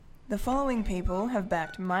The following people have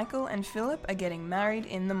backed Michael and Philip are getting married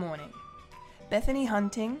in the morning. Bethany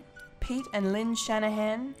Hunting, Pete and Lynn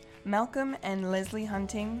Shanahan, Malcolm and Leslie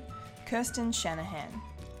Hunting, Kirsten Shanahan.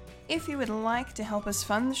 If you would like to help us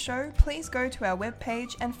fund the show, please go to our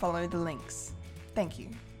webpage and follow the links. Thank you.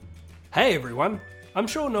 Hey everyone! I'm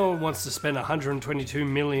sure no one wants to spend 122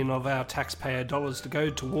 million of our taxpayer dollars to go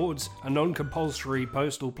towards a non-compulsory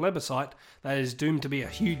postal plebiscite that is doomed to be a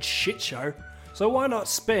huge shit show. So why not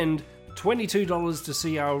spend $22 to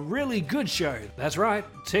see our really good show? That's right,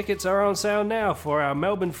 tickets are on sale now for our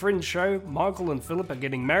Melbourne Fringe show, Michael and Philip are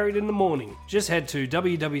getting married in the morning. Just head to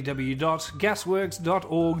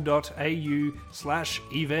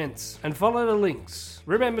www.gasworks.org.au/events and follow the links.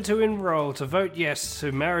 Remember to enroll to vote yes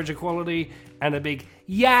to marriage equality and a big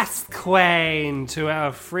yes queen to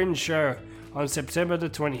our Fringe show on September the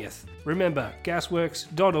 20th. Remember,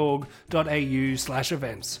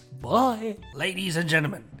 gasworks.org.au/events. Bye! Ladies and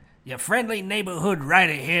gentlemen, your friendly neighborhood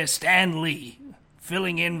writer here, Stan Lee,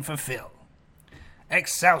 filling in for Phil.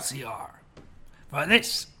 Excelsior! For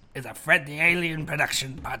this is a Fred the Alien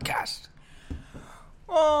production podcast.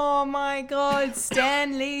 Oh my god,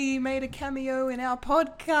 Stan Lee made a cameo in our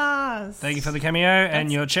podcast. Thank you for the cameo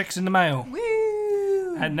and your check's in the mail.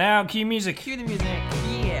 Woo! And now, cue music. Cue the music.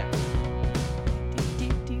 Yeah.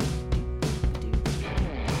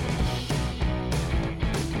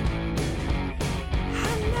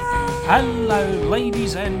 Hello,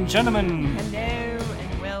 ladies and gentlemen. Hello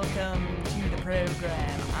and welcome to the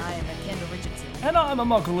program. I'm Kendall Richardson. And I'm a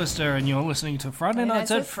Michael Lister, and you're listening to Friday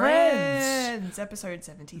Nights at Fred's. Episode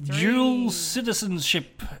 73. Dual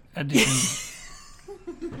Citizenship Edition.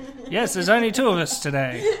 Yes, there's only two of us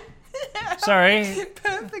today. Sorry.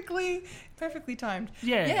 Perfectly timed.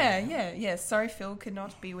 Yeah. Sorry Phil could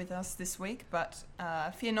not be with us this week, but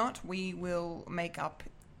fear not, we will make up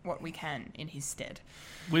what we can in his stead.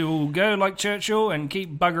 We will go like Churchill and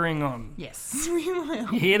keep buggering on. Yes, we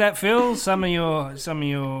will. You hear that, Phil? Some of your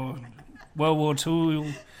World War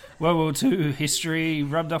II history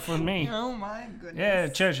rubbed off on me. Oh my goodness. Yeah,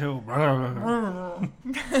 Churchill.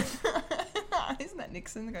 Isn't that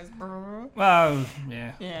Nixon that goes brrr? Well,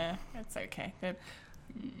 yeah. Yeah, that's okay.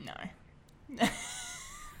 No.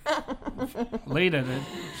 Leader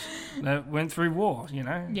that went through war, you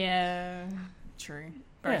know? Yeah, true.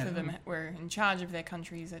 Both of them were in charge of their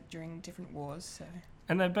countries during different wars, so.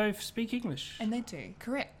 And they both speak English. And they do,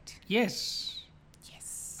 correct. Yes.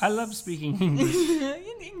 Yes. I love speaking English.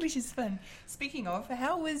 English is fun. Speaking of,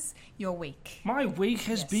 how was your week? My week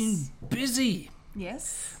has been busy.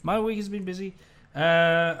 Yes? My week has been busy.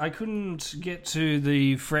 I couldn't get to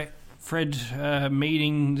the Fred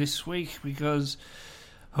meeting this week because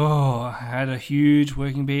I had a huge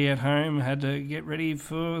working bee at home. I had to get ready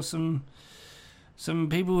for some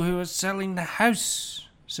people who are selling the house.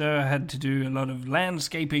 So I had to do a lot of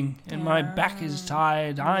landscaping, and my back is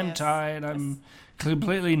tired. I'm tired. I'm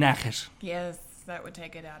completely knackered. Yes, that would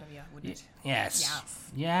take it out of you, wouldn't it? Yes.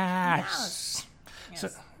 So,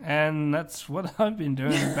 and that's what I've been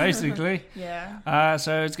doing, basically. Yeah.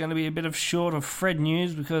 So it's going to be a bit of short of Fred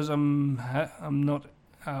news because I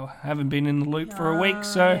haven't been in the loop for a week,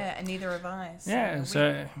 so... Yeah, and neither have I.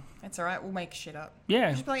 So that's all right, we'll make shit up.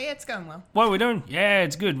 Yeah. Just be like, it's going well. What are we doing? Yeah,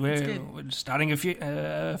 it's good. We're starting a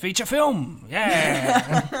feature film.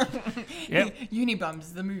 Yeah. Yep.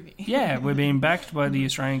 Unibums, the movie. Yeah, we're being backed by the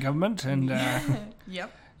Australian government, and...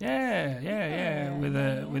 Yep. Yeah. With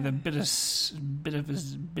a bit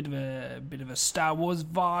of a Star Wars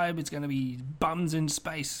vibe. It's going to be bums in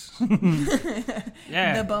space.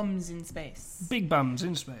 Yeah. The bums in space. Big bums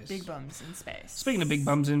in space. Big bums in space. Speaking of big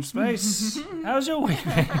bums in space, how's your week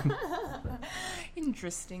been?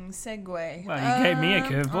 Interesting segue. Well, you gave me a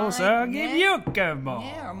curveball, so I'll give you a curveball.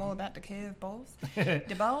 Yeah, I'm all about the curveballs.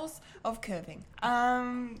 The balls of curving.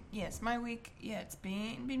 Yes, my week, it's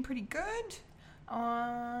been pretty good.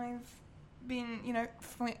 I've been,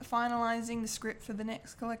 finalising the script for the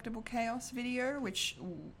next Collectible Chaos video, which,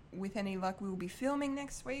 with any luck, we'll be filming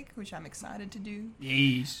next week, which I'm excited to do.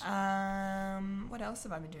 Yes. What else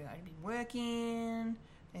have I been doing? I've been working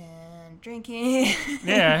and drinking.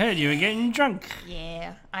 Yeah, I heard you were getting drunk.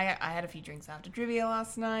 Yeah, I had a few drinks after trivia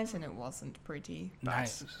last night, and it wasn't pretty.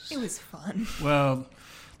 Nice. It was fun. Well,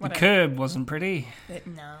 the curb wasn't pretty.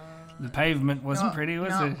 No. The pavement wasn't pretty,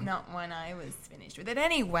 was it? Not when I was finished with it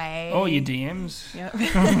anyway. All your DMs. Yep.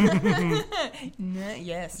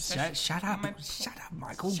 Yes. Shut up,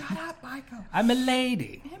 Michael. Shut up, Michael. I'm a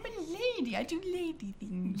lady. I'm a lady. I do lady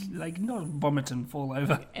things. Like, not vomit and fall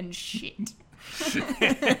over. And shit.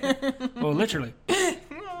 Well, literally.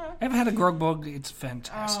 Ever had a grog bog? It's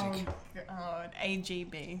fantastic. Oh, God.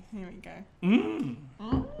 AGB. Here we go.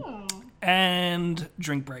 And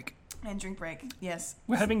drink break. And drink break, yes.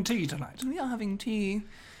 We're having tea tonight. We are having tea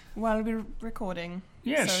while we're recording.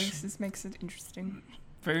 Yes. So this makes it interesting.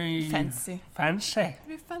 Very Fancy. Fancy.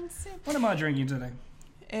 Very fancy. What am I drinking today?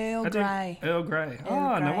 Earl Grey. Earl Grey. Earl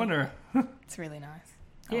Oh, no Grey. wonder. It's really nice.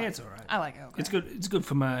 Yeah, it's all right. I like Earl Grey. It's good. It's good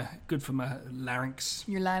for my larynx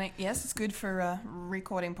Your larynx, yes, it's good for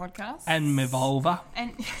recording podcasts. and my vulva.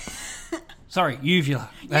 And Sorry, uvula.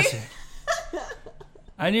 That's it.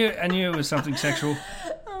 I knew it was something sexual.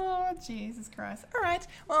 oh, Jesus Christ! All right,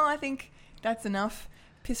 well, I think that's enough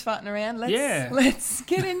piss farting around. Let's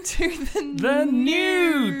get into The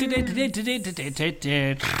new.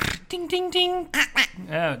 Ding ding ding.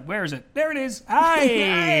 Where is it? There it is. Hi.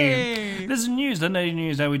 Hey. This is news. The nerdy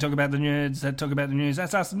news. How we talk about the nerds that talk about the news.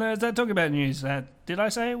 That's us, the nerds that talk about the news. Did I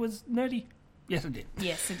say it was nerdy? Yes, I did.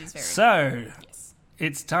 Yes, it is very. So Yes.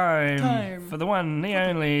 it's time for the one, the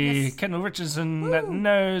only yes. Kendall Richardson that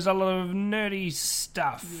knows a lot of nerdy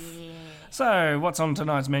stuff. Yeah. So what's on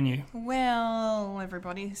tonight's menu? Well,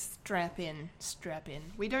 everybody, strap in.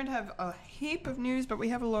 We don't have a heap of news, but we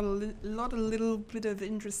have a lot of little bit of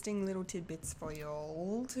interesting little tidbits for you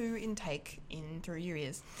all to intake in through your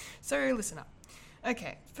ears. So listen up.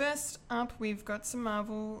 Okay, first up, we've got some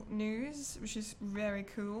Marvel news, which is very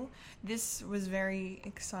cool. This was very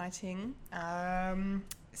exciting.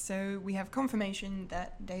 So we have confirmation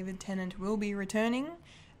that David Tennant will be returning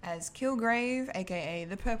as Kilgrave, aka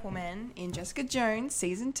the Purple Man, in Jessica Jones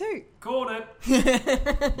Season 2. Called it.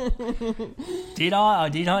 Did I?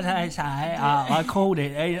 Did I say? I called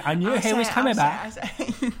it. I knew he was coming back.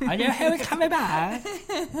 I knew he was coming back.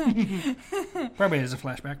 Probably as a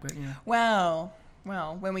flashback, but yeah. Well,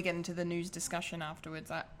 when we get into the news discussion afterwards,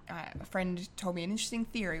 a friend told me an interesting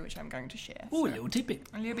theory, which I'm going to share. Ooh, a little tidbit.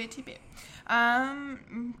 A little bit tidbit.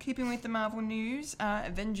 Keeping with the Marvel news,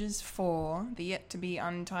 Avengers 4, the yet to be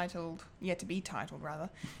titled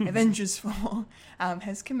Avengers 4,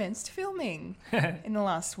 has commenced filming in the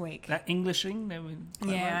last week. That Englishing?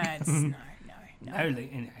 Yeah, it's no.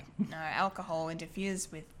 No, Alcohol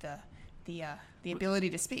interferes with the ability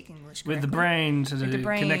to speak English with the correctly. brain to the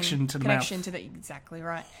connection to the mouth. Exactly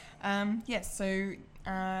right. Yes, so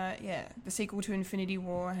the sequel to Infinity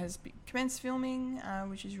War has commenced filming,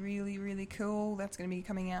 which is really, really cool. That's going to be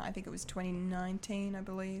coming out, I think it was 2019, I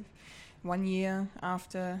believe. 1 year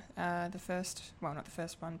after not the first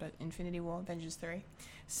one, but Infinity War, Avengers 3.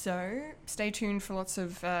 So stay tuned for lots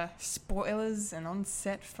of spoilers and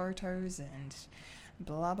on-set photos and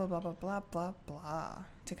blah, blah, blah, blah, blah, blah, blah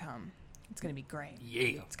to come. It's going to be great.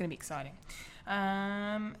 Yeah. It's going to be exciting.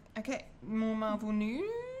 Okay, more Marvel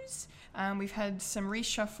news. We've had some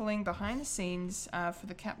reshuffling behind the scenes for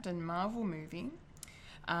the Captain Marvel movie.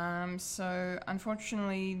 So,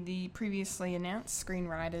 unfortunately, the previously announced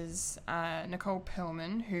screenwriters, Nicole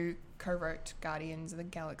Perlman, who co-wrote Guardians of the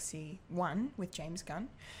Galaxy 1 with James Gunn,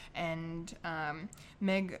 and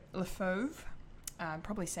Meg LeFauve,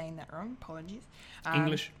 probably saying that wrong, apologies.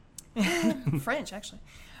 English. French, actually.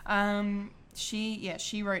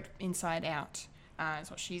 She wrote Inside Out. That's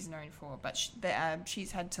what she's known for. But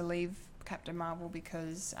she's had to leave Captain Marvel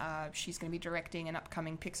because she's going to be directing an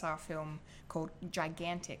upcoming Pixar film called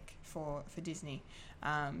Gigantic for Disney.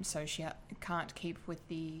 So she can't keep with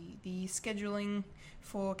the scheduling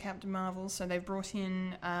for Captain Marvel. So they've brought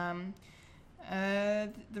in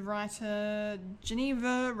the writer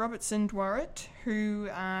Geneva Robertson-Dworet, who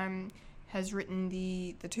has written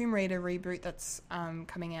the Tomb Raider reboot that's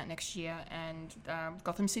coming out next year, and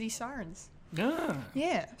Gotham City Sirens.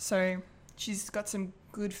 Yeah, so she's got some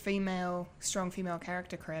good strong female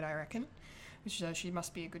character cred, I reckon, which she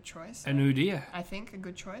must be a good choice. A new dear. I think a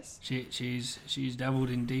good choice. She's dabbled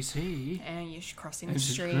in DC. And you're crossing And the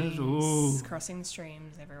she's streams. Crossing the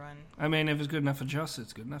streams, everyone. I mean, if it's good enough for Joss,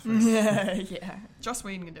 it's good enough for her. Yeah. Joss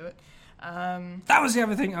Whedon can do it. That was the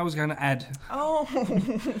other thing I was going to add Oh.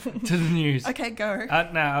 to the news. Okay, go.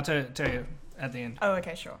 No, I'll tell you at the end. Oh,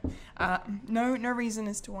 okay, sure. No reason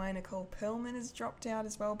as to why Nicole Perlman has dropped out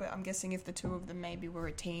as well, but I'm guessing if the two of them maybe were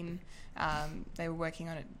a team, they were working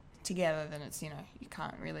on it together, then it's, you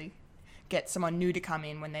can't really get someone new to come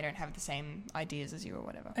in when they don't have the same ideas as you or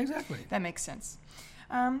whatever. Exactly. That makes sense.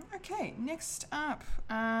 Okay, next up,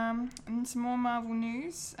 and some more Marvel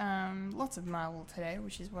news. Lots of Marvel today,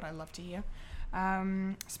 which is what I love to hear.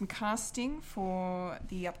 Some casting for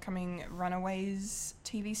the upcoming Runaways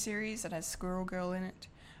TV series that has Squirrel Girl in it.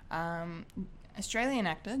 Australian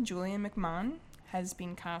actor Julian McMahon has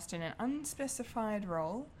been cast in an unspecified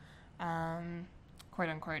role,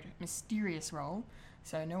 quote-unquote mysterious role,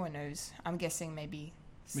 so no one knows. I'm guessing maybe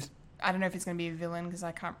I don't know if it's going to be a villain because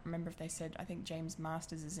I can't remember if they said. I think James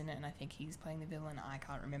Masters is in it, and I think he's playing the villain. I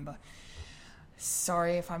can't remember.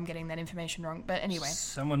 Sorry if I'm getting that information wrong, but anyway.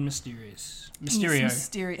 Someone mysterious. Yes,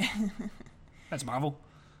 Mysterio. That's Marvel.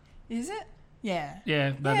 Is it? Yeah.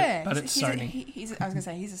 Yeah, but it's Sony. I was going to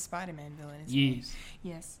say, he's a Spider-Man villain, isn't Yes. he?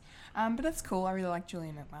 Yes. But that's cool. I really like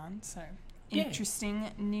Julian McMahon, so interesting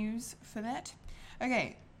news for that.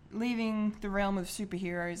 Okay, leaving the realm of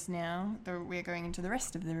superheroes now, we're going into the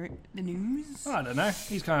rest of the news. I don't know.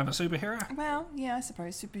 He's kind of a superhero. Well, yeah, I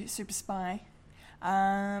suppose. Super spy.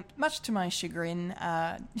 Much to my chagrin,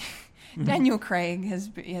 Daniel Craig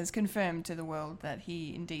has confirmed to the world that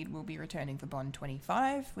he indeed will be returning for Bond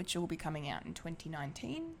 25, which will be coming out in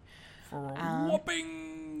 2019. For a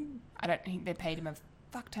whopping... I don't think they paid him a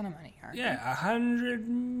fuck ton of money. Yeah, $100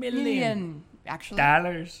 million. Million, actually.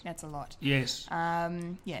 Dollars. That's a lot. Yes.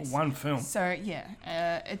 Yes. For one film. So, yeah,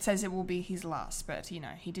 it says it will be his last, but,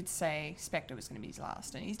 he did say Spectre was going to be his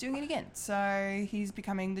last, and he's doing it again. So, he's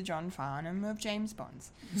becoming the John Farnham of James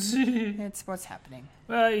Bonds. It's what's happening.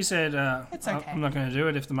 Well, he said, it's okay. I'm not going to do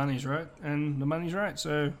it if the money's right, and the money's right,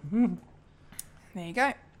 so... There you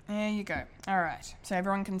go. There you go. All right. So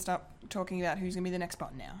everyone can stop talking about who's going to be the next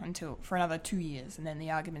Bond now for another 2 years, and then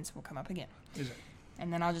the arguments will come up again. Is it?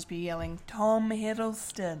 And then I'll just be yelling, Tom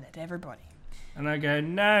Hiddleston at everybody. And I go,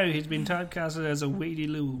 no, he's been typecasted as a weedy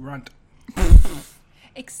little runt.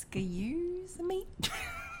 Excuse me?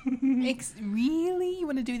 Really? You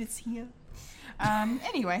want to do this here?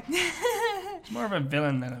 Anyway. He's more of a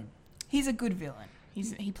villain than a... He's a good villain.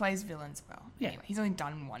 He plays villains well. Yeah. Anyway, he's only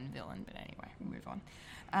done one villain, but anyway, we'll move on.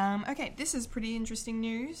 Okay, this is pretty interesting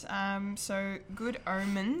news. So, Good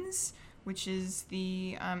Omens, which is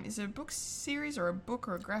is it a book series or a book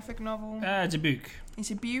or a graphic novel? It's a book. It's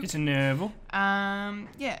a book. It's a novel.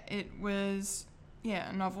 It was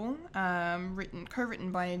a novel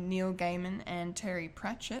co-written by Neil Gaiman and Terry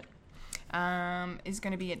Pratchett. Is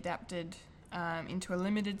going to be adapted into a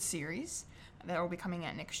limited series that will be coming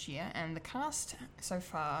out next year, and the cast so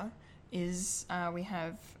far is we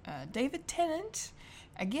have David Tennant.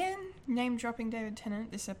 Again, name-dropping David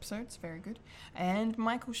Tennant this episode. It's very good. And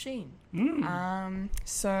Michael Sheen.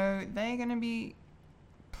 So they're going to be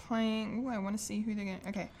playing... I want to see who they're going to...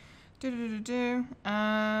 Okay.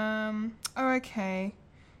 Okay.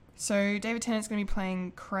 So David Tennant's going to be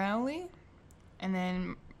playing Crowley. And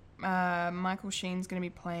then Michael Sheen's going to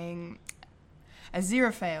be playing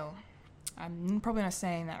Aziraphale. I'm probably not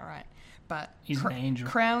saying that right. But he's an angel.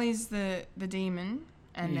 Crowley's the demon.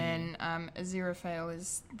 And then Aziraphale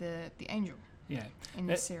is the angel. Yeah. In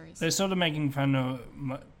the series. They're sort of making fun of,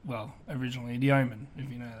 originally The Omen,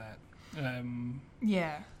 if you know that.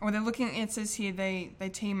 Yeah. Well, they're looking. It says here they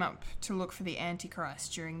team up to look for the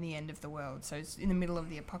Antichrist during the end of the world. So it's in the middle of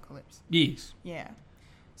the apocalypse. Yes. Yeah.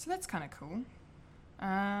 So that's kind of cool.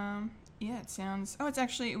 It sounds. Oh,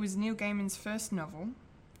 it was Neil Gaiman's first novel,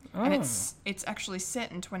 and it's actually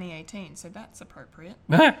set in 2018. So that's appropriate.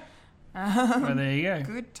 Well, there you go.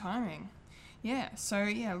 Good timing. Yeah, so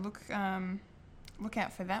look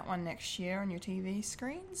out for that one next year on your TV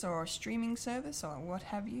screens or streaming service or what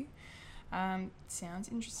have you. Sounds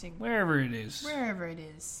interesting. Wherever it is.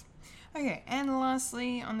 Okay, and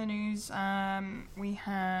lastly on the news, we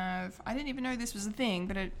have... I didn't even know this was a thing,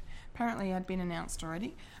 but it apparently had been announced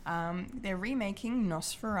already. They're remaking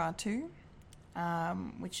Nosferatu,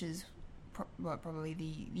 which is probably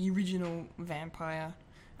the original vampire...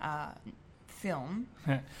 film.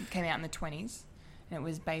 It came out in the 1920s, and it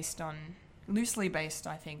was loosely based,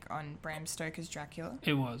 I think, on Bram Stoker's Dracula.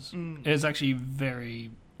 It was. It was actually very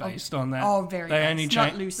based on that. Oh, very based,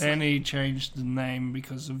 not loosely. They only changed the name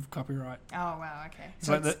because of copyright. Oh, wow, okay.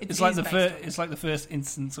 It's like the first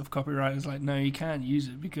instance of copyright. It's like, no, you can't use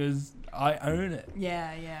it because I own it.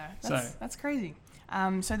 Yeah. That's crazy.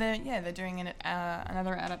 So they're doing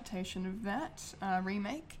another adaptation of that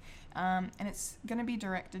remake. And it's going to be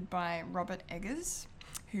directed by Robert Eggers,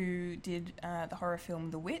 who did the horror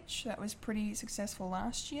film The Witch. That was pretty successful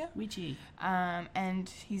last year. Witchy. And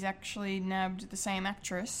he's actually nabbed the same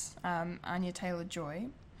actress, Anya Taylor-Joy,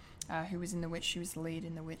 who was in The Witch. She was the lead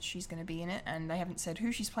in The Witch. She's going to be in it, and they haven't said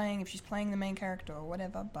who she's playing, if she's playing the main character or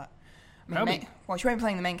whatever, but... she won't be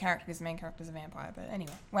playing the main character because the main character's a vampire, but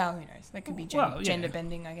anyway. Well, who knows? That could be gender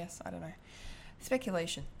bending, I guess. I don't know.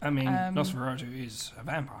 Speculation. I mean, Nosferatu is a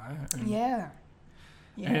vampire. Yeah.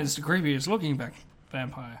 And it's the creepiest looking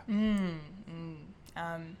vampire.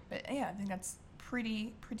 But yeah, I think that's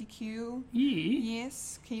pretty cool. Yeah.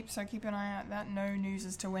 Yes. Keep an eye out. That no news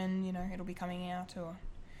as to when it'll be coming out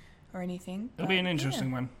or anything. It'll be an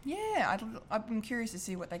interesting one. Yeah, I'm curious to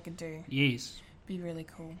see what they could do. Yes. Be really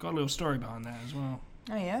cool. Got a little story behind that as well.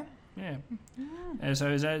 Oh yeah. Yeah. So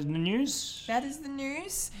is that the news? That is the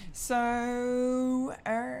news. So,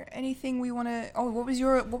 anything we want to? Oh, what was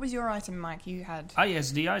your item, Mike? You had. Ah,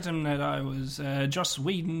 yes, the item that I was Joss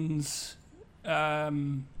Whedon's,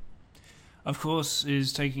 of course,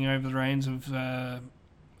 is taking over the reins of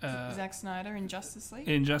Zack Snyder in Justice League.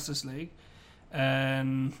 in Justice League,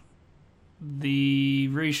 and the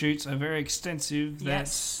reshoots are very extensive.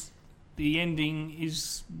 Yes. The ending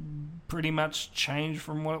is pretty much changed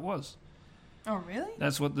from what it was. Oh, really?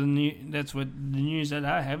 That's what the news that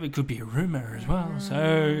I have. It could be a rumor as well, so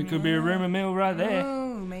it could be a rumor mill right there.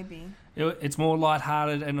 Oh, maybe. It's more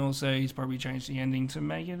lighthearted, and also he's probably changed the ending to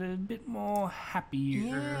make it a bit more happier.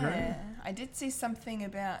 Yeah, I did see something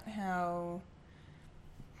about how.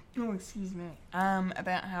 Oh, excuse me.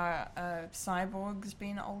 About how Cyborg's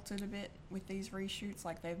been altered a bit with these reshoots,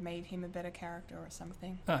 like they've made him a better character or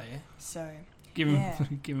something. Oh yeah, So give him Yeah.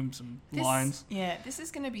 give him some this, lines. Yeah, this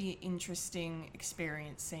is going to be an interesting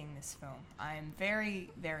experience seeing this film. I am very,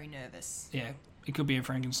 very nervous. Yeah, it could be a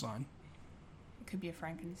Frankenstein, It could be a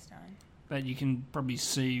Frankenstein. but you can probably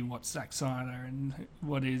see what's Zack Snyder and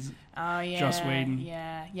what is. Oh yeah, Joss Whedon.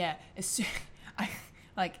 Yeah. I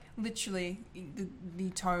like literally the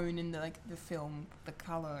tone and the film, the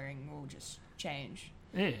coloring will just change.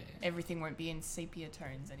 Yeah, Everything won't be in sepia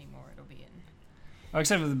tones anymore. It'll be in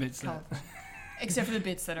except for the bits that. colourful, except for the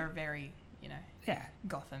bits that are very, Yeah,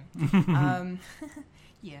 Gotham.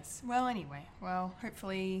 Yes. Well, anyway. Well,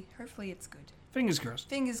 hopefully it's good. fingers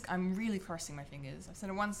crossed. I'm really crossing my fingers. I've said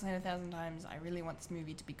it once, said it 1,000 times. I really want this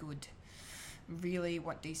movie to be good. Really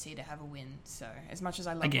want DC to have a win. So as much as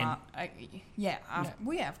I love Again.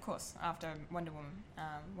 of course. After Wonder Woman,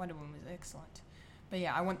 Wonder Woman was excellent. But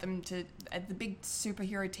yeah, I want them to the big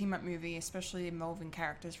superhero team up movie, especially involving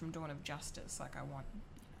characters from Dawn of Justice. Like I want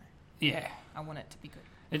it to be good.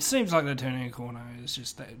 It seems like they're turning a corner. It's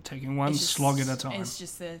just they're taking one slog at a time. It's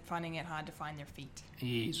just they're finding it hard to find their feet.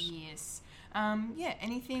 Yes. Yes.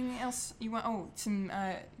 Anything else you want?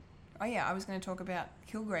 I was going to talk about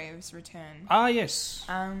Kilgrave's return. Ah, yes.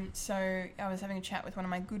 So I was having a chat with one of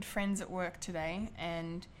my good friends at work today,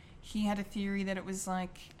 and he had a theory that it was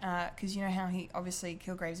like, because you know how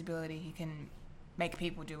Kilgrave's ability, he can make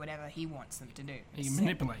people do whatever he wants them to do. He can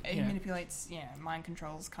manipulate. He Yeah. manipulates, mind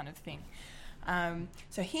controls kind of thing.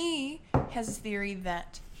 So he has a theory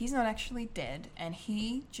that he's not actually dead, and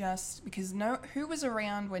he just who was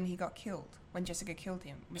around when he got killed, when Jessica killed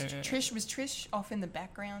him? Was Trish off in the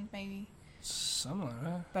background maybe?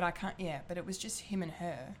 Somewhere. But I can't. Yeah, but it was just him and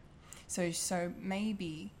her. So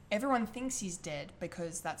maybe everyone thinks he's dead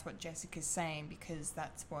because that's what Jessica's saying, because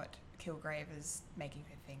that's what Kilgrave is making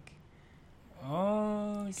her think.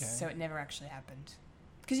 Oh, okay. So it never actually happened.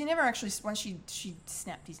 Because you never actually, once she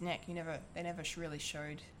snapped his neck, they never really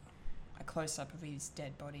showed a close up of his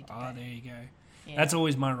dead body. There you go. Yeah. That's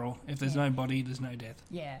always my rule. If there's no body, there's no death.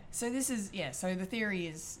 Yeah. So so the theory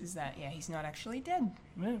is that he's not actually dead.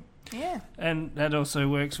 Yeah. Yeah. And that also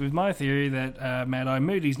works with my theory that Mad Eye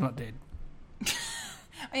Moody's not dead.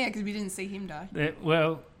 Oh yeah, because we didn't see him die.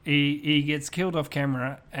 He gets killed off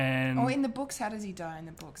camera, and In the books, how does he die in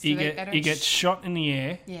the books? he gets shot in the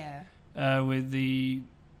air. Yeah. With the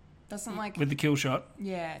kill shot.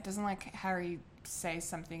 Yeah, doesn't Harry say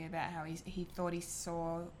something about how he thought he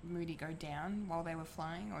saw Moody go down while they were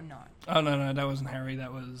flying, or not? Oh no, that wasn't Harry.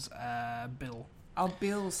 That was Bill. Oh,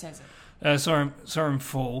 Bill says it. Saw him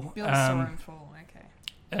fall. Bill saw him fall. Okay.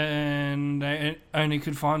 And they only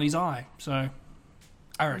could find his eye. So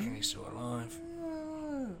I reckon he's still alive.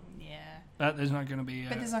 Yeah. But there's not going to be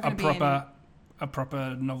there's not gonna a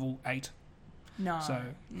proper novel 8. No. So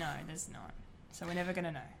No, there's not. So we're never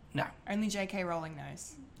gonna know. no. Only J.K. Rowling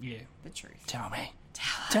knows Yeah. the truth. Tell me.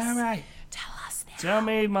 Tell me. Tell us now. Tell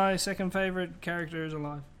me my second favourite character is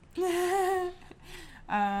alive.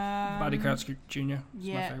 Barty Crouch Jr. is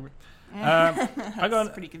my favourite. That's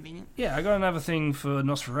pretty convenient. Yeah, I got another thing for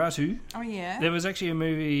Nosferatu. Oh yeah. There was actually a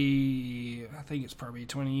movie, I think it's probably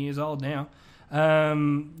 20 years old now,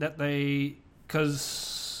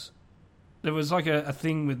 because there was like a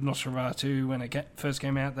thing with Nosferatu when it first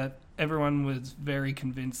came out that everyone was very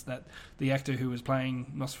convinced that the actor who was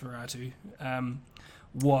playing Nosferatu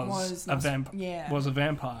was a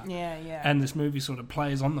vampire. Yeah, yeah. And this movie sort of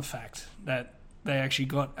plays on the fact that they actually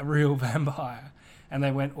got a real vampire, and they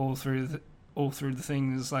went all through the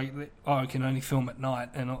thing. It's like, I can only film at night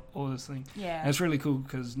and all this thing. Yeah. And it's really cool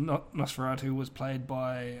because Nosferatu was played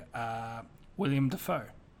by William Dafoe,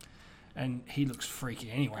 and he looks freaky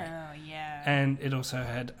anyway. Oh yeah. And it also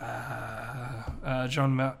had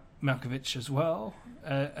John Malkovich as well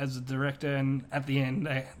as the director, and at the end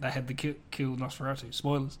they had to kill Nosferatu.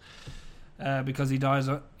 Spoilers. because he dies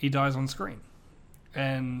on screen,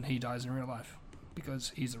 and he dies in real life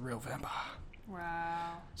because he's a real vampire.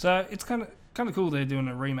 Wow. So it's kind of cool they're doing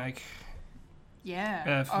a remake.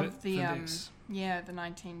 Yeah. Of the for this. the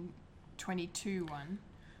 1922 one.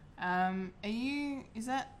 Is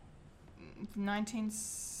that 19?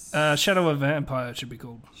 Shadow of Vampire it should be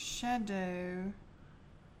called. Shadow.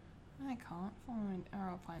 I can't find. Or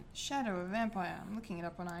I'll find Shadow of Vampire. I'm looking it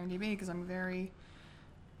up on IMDb because I'm very.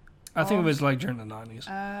 I think it was like during the 90s.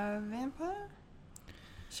 Vampire.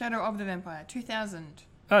 Shadow of the Vampire, 2000.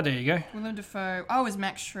 Oh, there you go. Willem Dafoe. Oh, it was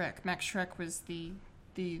Max Schreck. Max Schreck was the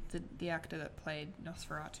actor that played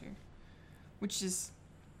Nosferatu, which is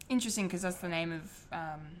interesting because that's the name of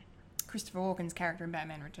Christopher Walken's character in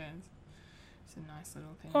Batman Returns. It's a nice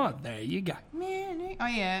little thing. Oh, there you go. Oh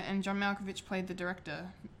yeah, and John Malkovich played the director,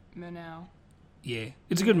 Murnau. Yeah,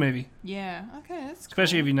 it's a good movie, Yeah. Okay, that's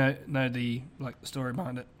especially cool. if you know the story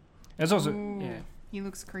behind it. It's also Ooh, yeah. He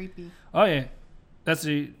looks creepy. Oh yeah, that's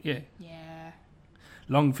the Yeah.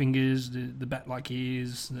 long fingers, the bat-like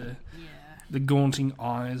ears, Yeah. the gaunting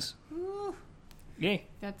eyes. Ooh, Yeah,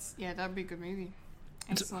 that'd be a good movie.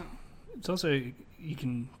 It's- Excellent. it's also you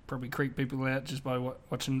can probably creep people out just by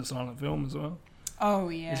watching the silent film as well. Oh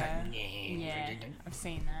yeah. It's like, Yeah, I've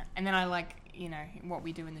seen that. And then I like, What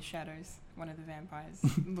We Do in the Shadows. One of the vampires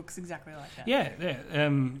looks exactly like that. Yeah.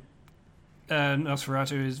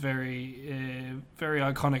 Nosferatu is very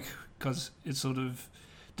iconic because it sort of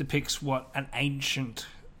depicts what an ancient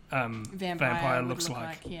vampire would looks look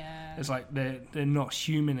like. Yeah. It's like they're not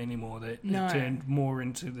human anymore. They've No. turned more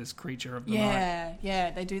into this creature of the night.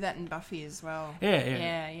 Yeah. They do that in Buffy as well.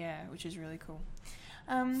 Yeah. Which is really cool.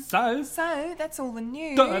 So that's all the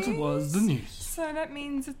news. that was the news. So that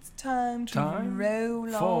means it's time to Time roll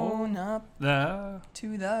for on up The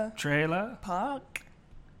to the trailer park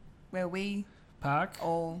where we park.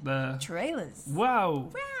 all The trailers. wow.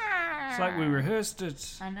 It's like we rehearsed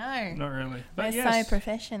it. I know. Not really, but We're yes. so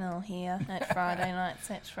professional here at Friday Night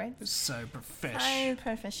Sex Friends. So So professional.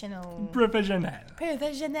 professional. Professional.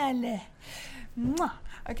 Professional. Mwah.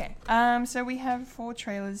 Okay, so we have 4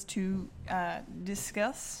 trailers to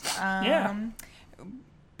discuss.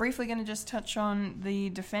 Briefly going to just touch on the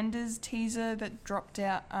Defenders teaser that dropped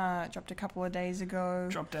a couple of days ago.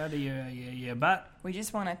 Dropped out of your butt. We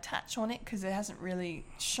just want to touch on it because it hasn't really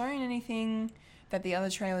shown anything that the other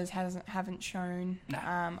trailers haven't shown.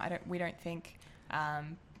 No. We don't think.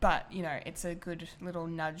 But it's a good little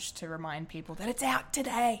nudge to remind people that it's out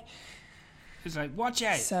today. It's like, watch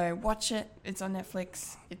out. So watch it. It's on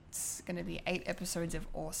Netflix. It's going to be 8 episodes of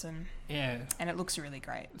awesome, Yeah. and it looks really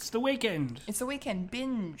great. It's the weekend. It's the weekend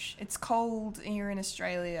binge. It's cold here in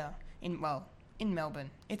Australia. In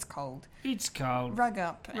Melbourne, it's cold. It's cold. Rug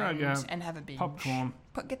up Rug up. and have a binge. Popcorn.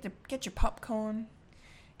 Get your popcorn.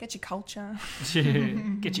 Get your culture.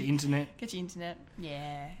 Get your internet. Get your internet.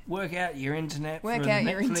 Yeah. Work out your internet. Work for out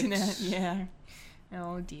your Netflix. internet. Yeah.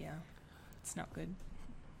 Oh dear. It's not good.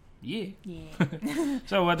 Yeah. Yeah.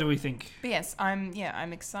 So what do we think? But yes, I'm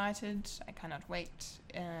excited. I cannot wait.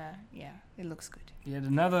 It looks good. Yet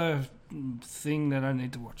another thing that I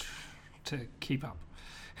need to watch to keep up.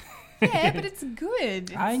 Yeah, but it's good.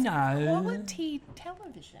 It's I know. quality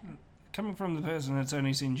television. Coming from the person that's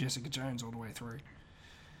only seen Jessica Jones all the way through.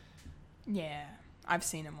 Yeah, I've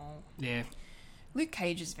seen them all. Yeah. Luke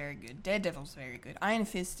Cage is very good. Daredevil's very good. Iron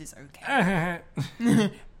Fist is okay.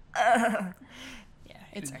 Yeah,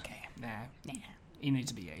 it's okay. Nah. Nah. You need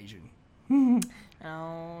to be Asian.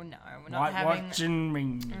 Oh no, we're not White having. watching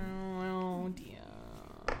me. Oh dear.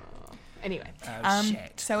 Anyway, Oh,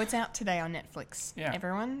 shit. so it's out today on Netflix. Yeah.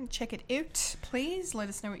 Everyone, check it out, please. Let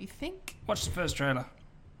us know what you think. Watch the first trailer.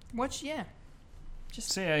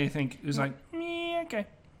 Just See how you think. It was like, yeah, okay.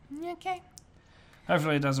 okay.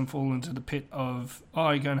 Hopefully it doesn't fall into the pit of,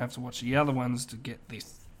 you're going to have to watch the other ones to get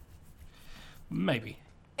this. Maybe.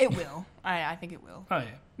 It will. I think it will. Oh, yeah.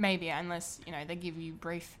 Maybe, unless they give you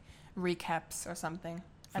brief recaps or something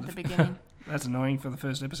at the the beginning. That's annoying for the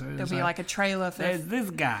first episode. There'll be like a trailer for there's this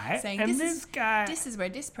guy, saying, and "This this is- guy, this is where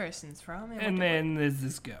this person's from, and then there's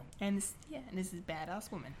this girl. and this is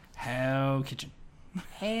badass woman. Hell Kitchen.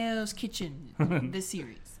 Hell's Kitchen, the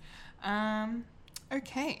series.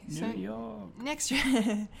 Okay, so New York. next New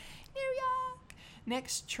York.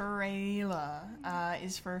 Next trailer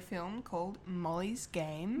is for a film called Molly's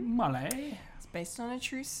Game. Molly. It's based on a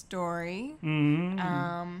true story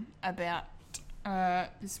Mm. about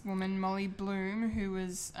this woman Molly Bloom, who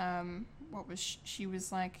was what was she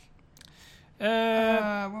was like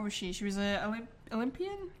what was she? She was a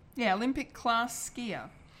Olympian? Yeah, Olympic class skier.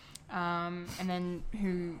 And then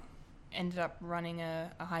who ended up running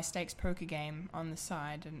a high stakes poker game on the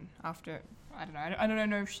side, and after I don't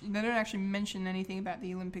know if they don't actually mention anything about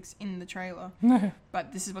the Olympics in the trailer,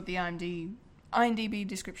 but this is what the IMDb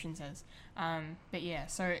description says. But yeah,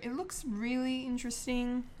 so it looks really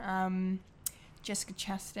interesting. Jessica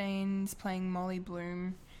Chastain's playing Molly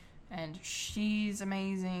Bloom, and she's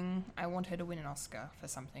amazing. I want her to win an Oscar for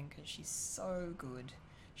something because she's so good.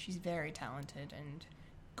 She's very talented and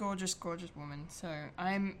gorgeous, gorgeous woman. So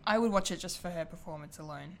I would watch it just for her performance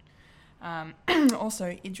alone.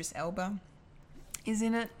 Also, Idris Elba is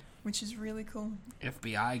in it, which is really cool.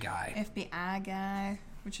 FBI guy,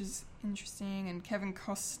 which is interesting. And Kevin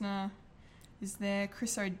Costner is there.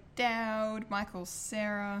 Chris O'Dowd, Michael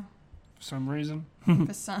Cera. For some reason.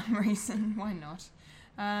 Why not?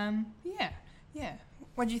 Yeah.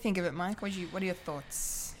 What do you think of it, Mike? What are your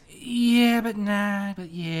thoughts? Yeah. It's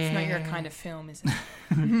not your kind of film, is it?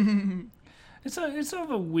 It's sort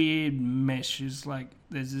of a weird mesh. It's like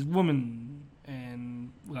there's this woman,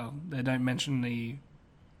 and well, they don't mention the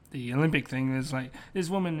Olympic thing. There's like this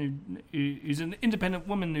woman who's an independent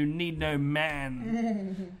woman who need no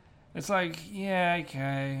man. It's like, yeah,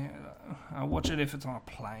 okay, I'll watch it if it's on a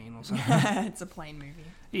plane or something. It's a plane movie.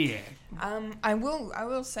 Yeah. I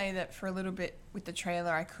will say that for a little bit with the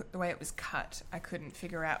trailer, the way it was cut, I couldn't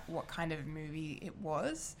figure out what kind of movie it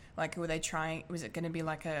was. Like, was it going to be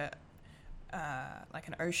like an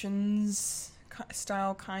Ocean's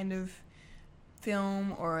style kind of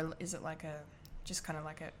film, or is it like just kind of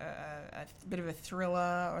like a bit of a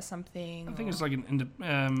thriller or something? I think it's like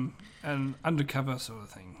an undercover sort of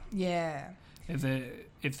thing. Yeah.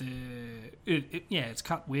 It's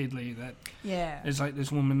cut weirdly that it's like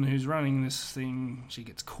this woman who's running this thing, she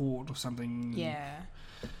gets caught or something.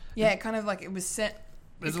 Yeah, kind of like it was set.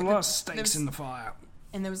 There's a lot of stakes in the fire,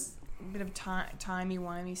 and there was a bit of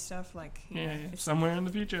timey-wimey stuff, like somewhere in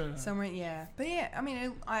the future. Somewhere, but yeah, I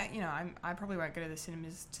mean, I probably won't go to the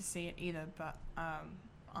cinemas to see it either, but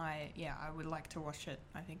I would like to watch it.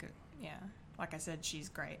 I think like I said, she's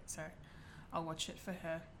great, so I'll watch it for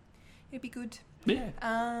her. It'd be good. Yeah.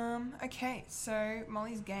 Okay, so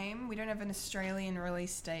Molly's Game. We don't have an Australian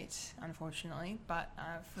release date, unfortunately, but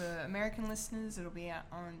for American listeners, it'll be out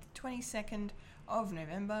on the 22nd of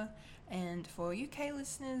November, and for UK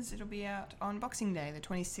listeners, it'll be out on Boxing Day, the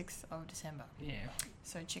 26th of December. Yeah.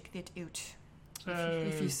 So check that out So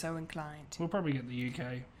if you're so inclined. We'll probably get the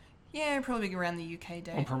UK. Yeah, probably around the UK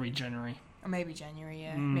date. Or probably January. Or maybe January,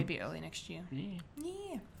 yeah. Maybe early next year.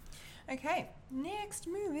 Yeah. Okay, next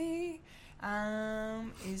movie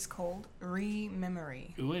is called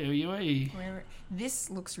Rememory. This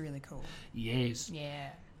looks really cool. Yes. Yeah.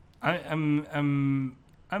 I'm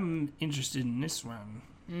interested in this one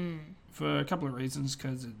for a couple of reasons,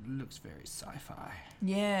 because it looks very sci-fi.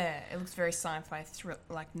 Yeah, it looks very sci-fi,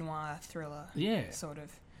 like noir thriller. Yeah. Sort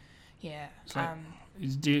of. Yeah. It's like,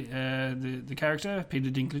 is the character Peter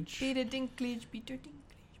Dinklage? Peter Dinklage.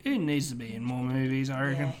 He needs to be in more movies, I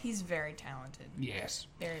reckon. Yeah, he's very talented. Yes.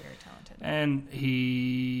 Very, very talented. And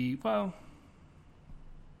he's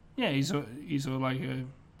sort of like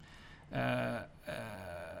a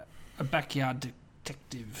backyard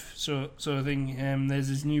detective sort of thing. There's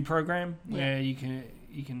this new program where you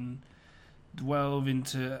can delve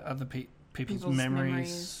into other people's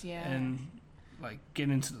memories and like get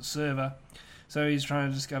into the server. So he's trying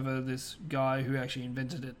to discover this guy who actually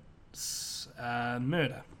invented it.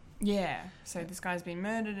 Murder. Yeah, so this guy's been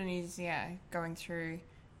murdered, and he's going through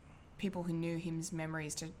people who knew him's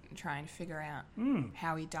memories to try and figure out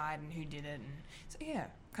how he died and who did it. And so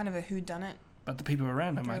kind of a whodunit. But the people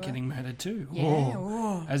around him are getting murdered too.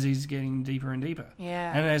 Yeah, as he's getting deeper and deeper.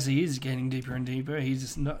 Yeah, and as he is getting deeper and deeper, he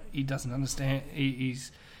doesn't understand.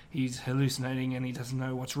 He's hallucinating, and he doesn't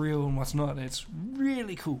know what's real and what's not. It's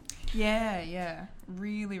really cool. Yeah,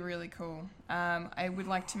 really, really cool. I would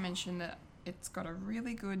like to mention that it's got a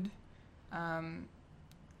really good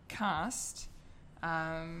cast.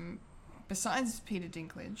 Besides Peter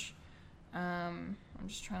Dinklage, I'm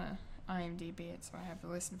just trying to IMDb it so I have the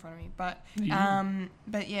list in front of me. But one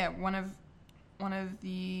of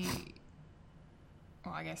the,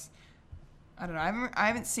 well, I guess, I don't know. I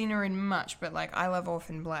haven't seen her in much, but like I Love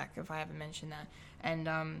Orphan Black, if I haven't mentioned that,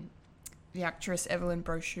 and the actress Evelyn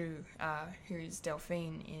Brochu, who is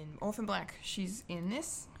Delphine in Orphan Black, she's in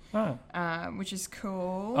this, which is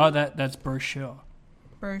cool. Oh, that's Brochure.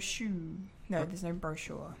 Brochu. No, there's no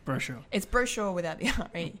brochure. Brochure. It's brochure without the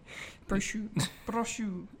R-E. Brochu.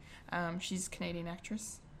 She's a Canadian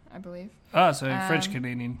actress, I believe. Oh, so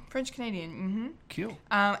French-Canadian. French-Canadian, Cool.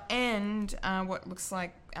 And what looks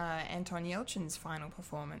like Anton Yelchin's final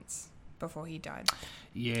performance. before he died.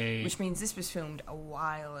 Yeah. Which means this was filmed a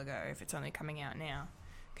while ago if it's only coming out now.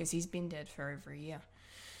 Because he's been dead for over a year.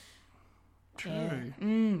 True.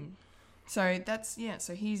 Yeah. So that's,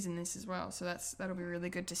 so he's in this as well. So that'll be really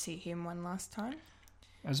good to see him one last time.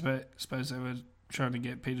 I suppose they were trying to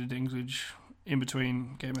get Peter Dinklage in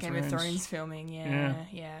between Game of Thrones filming, yeah.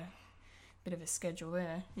 Bit of a schedule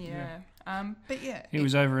there, yeah. But yeah. He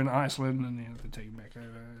was over in Iceland and he had to take him back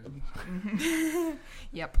over.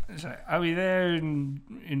 Yep. So, are we there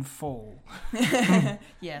in fall?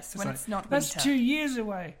 Yes, It's when like, it's not winter. That's 2 years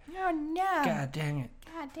away. Oh, no. God dang it.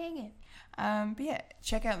 But yeah,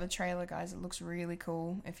 check out the trailer, guys. It looks really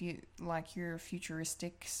cool. If you like your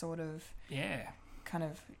futuristic sort of kind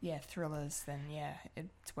of thrillers, then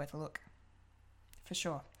it's worth a look for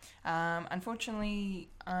sure. Unfortunately,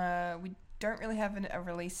 we don't really have a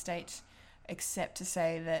release date except to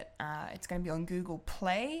say that it's going to be on Google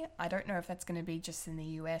Play. I don't know if that's going to be just in the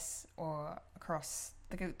US or across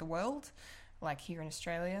the world, like here in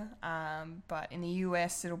Australia. But in the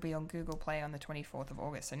US, it'll be on Google Play on the 24th of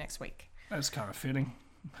August, so next week. That's kind of fitting.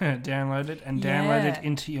 Download it and download it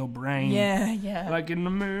into your brain. Yeah. Like in the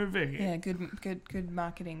movie. Yeah, good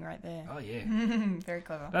marketing right there. Oh yeah. Very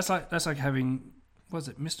clever. That's like having, was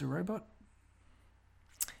it Mr. Robot?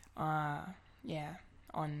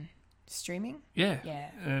 On streaming. Yeah.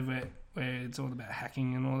 Yeah. Where it's all about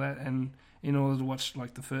hacking and all that, and in order to watch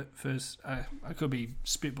like the first, I could be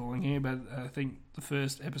spitballing here, but I think the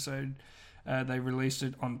first episode they released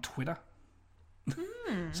it on Twitter.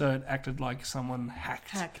 So it acted like someone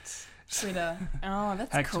hacked Twitter. Oh,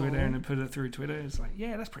 that's hacked cool. Twitter and it put it through Twitter. It's like,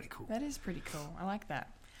 yeah, that's pretty cool. That is pretty cool. I like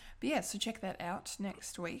that. But yeah, so check that out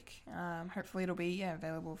next week. Hopefully it'll be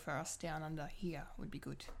available for us down under here. Would be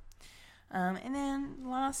good. And then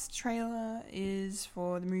last trailer is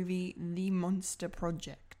for the movie The Monster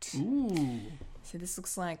Project. Ooh. So this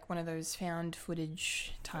looks like one of those found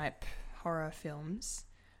footage type horror films.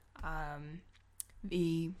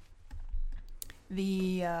 The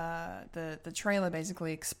trailer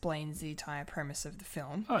basically explains the entire premise of the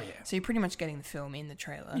film. Oh yeah. So you're pretty much getting the film in the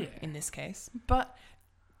trailer in this case. But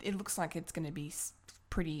it looks like it's going to be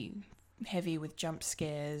pretty heavy with jump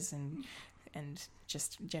scares and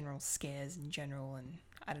just general scares in general, and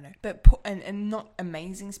I don't know. But and not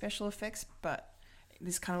amazing special effects, but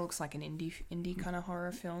this kind of looks like an indie kind of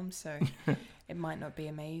horror film, so it might not be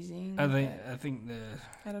amazing. I think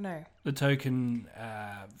I don't know. The token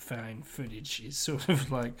found footage is sort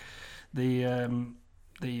of like the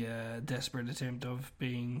desperate attempt of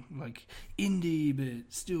being like indie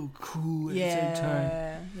but still cool at the same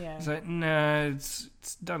time. Yeah. It's like, no, it's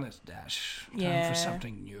done its dash. Time for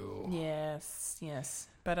something new. Yes.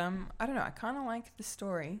 But I don't know. I kind of like the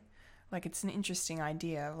story. Like, it's an interesting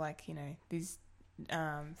idea. Like, these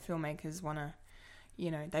filmmakers want to,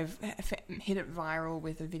 they've hit it viral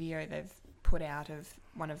with a video they've put out of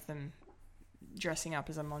one of them dressing up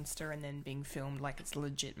as a monster and then being filmed like it's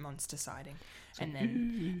legit monster sighting, and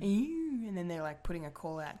then they're like putting a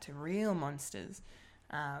call out to real monsters,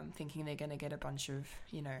 thinking they're going to get a bunch of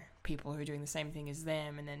people who are doing the same thing as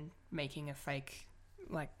them, and then making a fake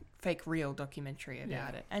real documentary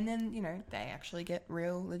about it, and then they actually get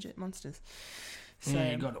real legit monsters. So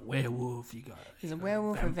you got a werewolf, there's a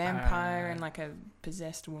werewolf, a vampire, and like a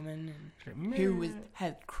possessed woman, and who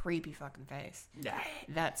had creepy fucking face.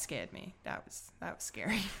 That scared me. That was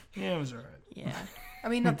scary. Yeah, it was alright. Yeah, I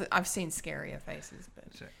mean, not that I've seen scarier faces, but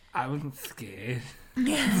I wasn't scared. But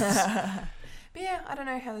yeah, I don't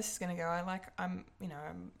know how this is gonna go. I'm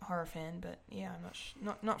a horror fan, but yeah,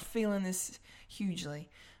 I'm not feeling this hugely.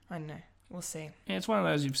 I don't know. We'll see. Yeah, it's one of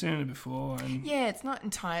those, you've seen it before, and yeah, it's not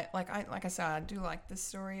entire. Like I said, I do like the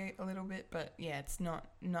story a little bit, but yeah, it's not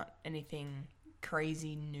anything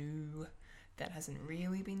crazy new that hasn't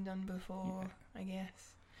really been done before. I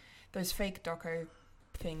guess those fake doco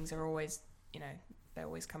things are always, they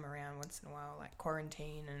always come around once in a while, like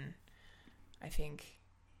Quarantine, and I think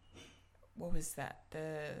what was that,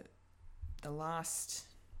 the last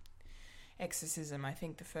Exorcism. I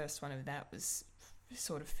think the first one of that was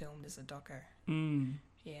sort of filmed as a doco.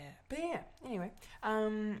 Yeah, but yeah, anyway,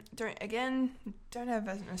 don't have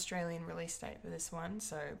an Australian release date for this one,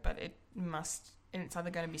 but and it's either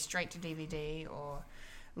going to be straight to DVD or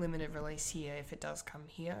limited release here if it does come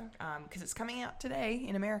here, because it's coming out today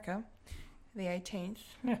in America, the 18th.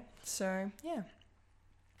 Yeah. So yeah,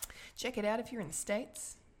 check it out if you're in the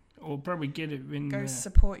States. Or probably get it in. Go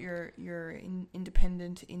support your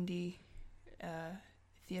independent indie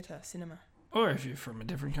theatre cinema. Or if you're from a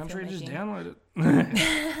different country, just download it.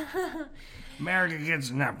 America gets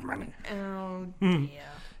enough money. Oh dear.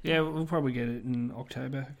 Yeah, we'll probably get it in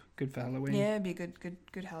October. Good for Halloween. Yeah, it'd be a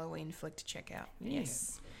good Halloween flick to check out. Yeah.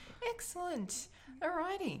 Yes. Excellent.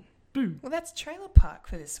 Alrighty. Boo. Well, that's Trailer Park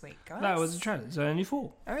for this week, guys. That was a trailer. It's only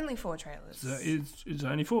 4. Only 4 trailers. So it's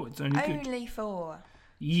only 4. It's only good. Only 4.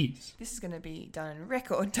 Yes. This is going to be done in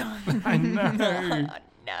record time. I know.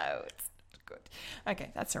 No, it's not good.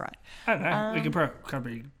 Okay, that's all right. I don't know. We could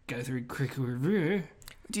probably go through a quick review.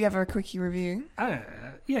 Do you have a quickie review?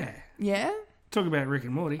 Yeah. Yeah? Talk about Rick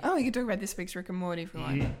and Morty. Oh, we could talk about this week's Rick and Morty if we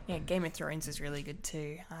want. Yeah. Yeah, Game of Thrones is really good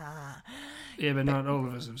too. Yeah, but not all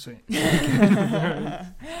of us have seen.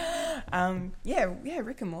 Yeah,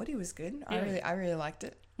 Rick and Morty was good. Yeah. I really liked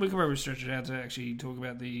it. We could probably stretch it out to actually talk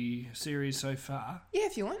about the series so far. Yeah,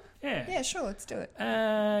 if you want. Yeah. Yeah, sure, let's do it.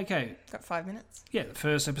 Okay. Got 5 minutes. Yeah, the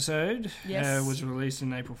first episode Yes. was released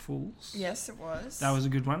in April Fool's. Yes, it was. That was a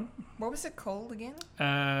good one. What was it called again?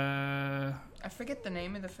 I forget the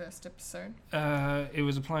name of the first episode. It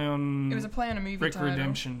was a play on. It was a play on a movie Rick title.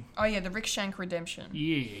 Redemption. Oh yeah, the Rick Shank Redemption.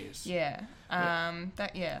 Yes. Yeah.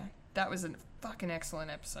 That was a fucking excellent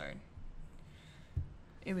episode.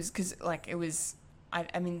 It was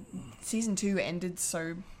I mean, season 2 ended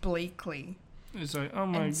so bleakly. It's like, oh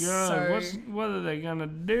my And god, so- what are they gonna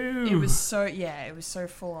do? It was so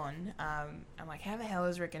full on. I'm like, how the hell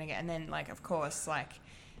is Rick gonna get? And then, like, of course, like,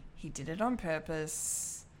 he did it on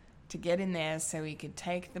purpose to get in there so he could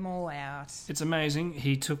take them all out. It's amazing.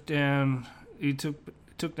 He took down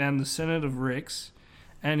the Senate of Ricks,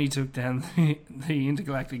 and he took down the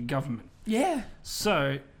intergalactic government. Yeah,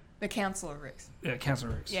 So, the Council of Ricks. Council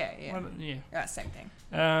Ricks. Yeah. Yeah. Same thing.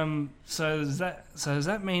 So does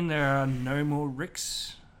that mean there are no more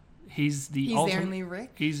Ricks? He's the only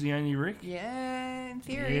Rick. He's the only Rick. Yeah, in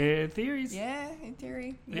theory. Yeah, theories. Yeah, in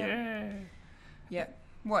theory. Yeah. Yep.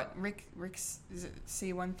 What Rick's is it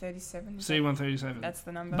C-137? C-137. That's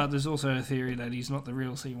the number. But there's also a theory that he's not the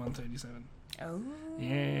real C-137. Oh.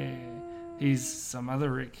 Yeah. He's some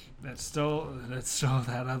other Rick that stole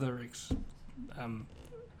that other Rick's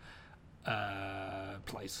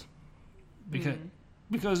place.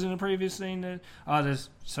 Because in a previous scene, there's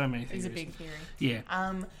so many theories. It's a big theory. Yeah.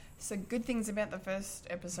 So good things about the first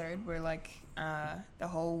episode were like the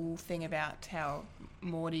whole thing about how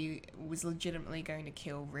Morty was legitimately going to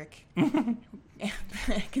kill Rick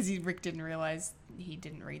because Rick didn't realize he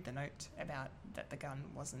didn't read the note about that the gun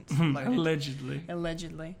wasn't loaded.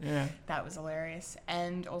 Allegedly. Yeah. That was hilarious.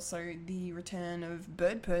 And also the return of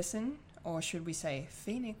Bird Person, or should we say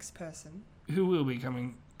Phoenix Person. Who will be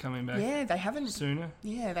coming back? Yeah, they haven't sooner.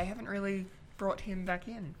 Yeah, they haven't really brought him back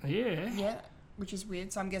in. Yeah. Yeah, which is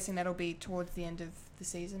weird. So I'm guessing that'll be towards the end of the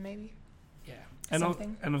season, maybe. Yeah.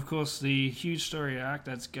 Something. And of course, the huge story arc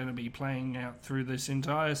that's going to be playing out through this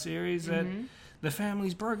entire series that the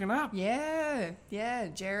family's broken up. Yeah.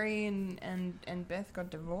 Jerry and Beth got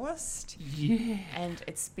divorced. Yeah. And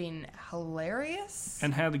it's been hilarious.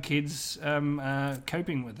 And how the kids are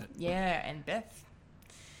coping with it. Yeah, and Beth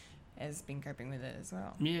has been coping with it as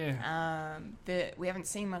well. Yeah. We haven't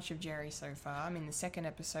seen much of Jerry so far. I mean, the second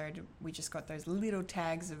episode, we just got those little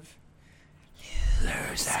tags of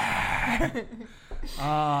loser.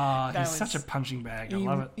 He's such a punching bag. I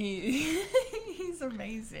love it. He's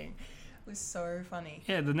amazing. It was so funny.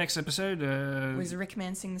 Yeah, the next episode was Rick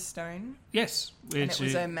Man Sing the Stone. Yes, and it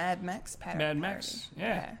was a Mad Max parody. Mad Max,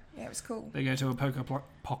 yeah, it was cool. They go to a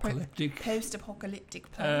post-apocalyptic place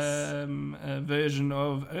version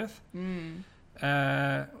of Earth.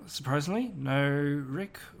 Surprisingly, no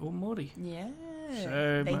Rick or Morty. Yeah,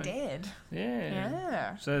 so they dead.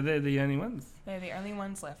 Yeah. So they're the only ones. They're the only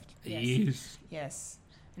ones left. Yes.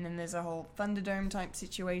 And then there's a whole Thunderdome type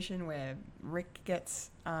situation where Rick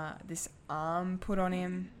gets this arm put on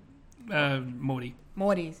him. Morty,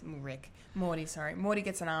 sorry. Morty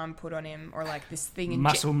gets an arm put on him, or like this thing.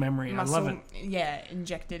 Muscle memory. I love it. Yeah,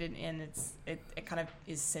 injected in, and it kind of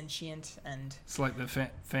is sentient, and it's like the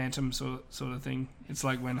Phantom sort of thing. It's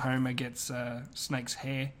like when Homer gets Snake's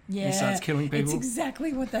hair. Yeah, he starts killing people. It's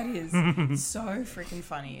exactly what that is. So freaking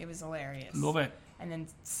funny. It was hilarious. Love it. And then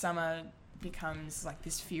Summer becomes like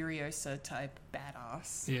this Furiosa type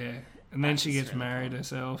badass. Yeah. And then she gets married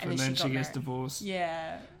herself, and then she gets divorced.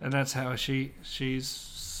 Yeah. And that's how she's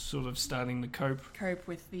sort of starting to cope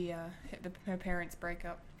with the her parents'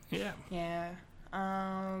 breakup. Yeah. Yeah.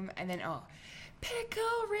 And then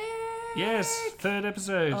Pickle Rick. Yes, third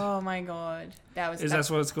episode. Oh my god, that's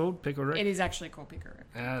what it's called? Pickle Rick. It is actually called Pickle Rick.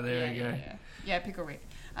 Ah, there we go. Yeah, Pickle Rick.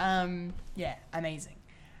 Yeah, amazing.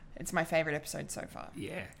 It's my favorite episode so far.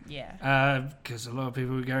 Yeah. Yeah. Because a lot of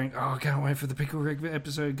people were going, I can't wait for the Pickle Rick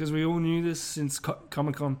episode, because we all knew this since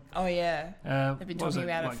Comic-Con. Oh, yeah. They've been talking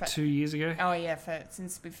about it like 2 years ago? Oh, yeah,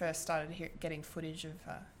 since we first started getting footage of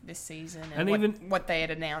this season and even what they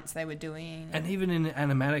had announced they were doing. And even in the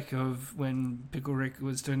animatic of when Pickle Rick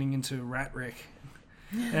was turning into Rat Rick.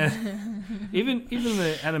 Even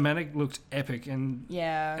the animatic looked epic, and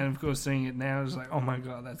of course seeing it now is like, oh my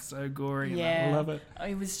god, that's so gory. Yeah, and I love it.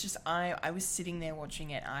 It was just I was sitting there watching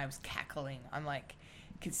it, and I was cackling. I'm like,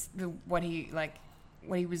 because when he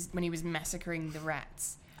was massacring the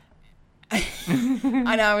rats.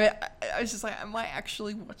 I know. I was just like, am I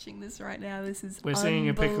actually watching this right now? This is We're seeing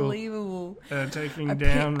a pickle taking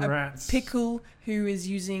down rats. A pickle who is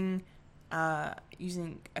using a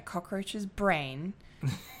cockroach's brain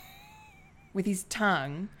with his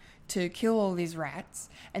tongue to kill all these rats,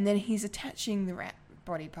 and then he's attaching the rat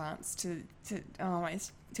body parts to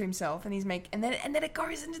himself, and and then it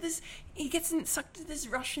goes into this. He gets sucked to this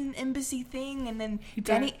Russian embassy thing, and then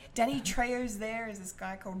Danny Trejo's there as this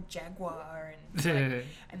guy called Jaguar, and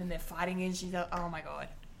and then they're fighting, and she's like, oh my god,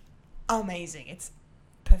 amazing! It's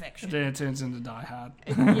perfection. Then it turns into Die Hard.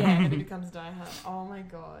 And it becomes Die Hard. Oh my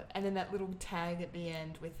god! And then that little tag at the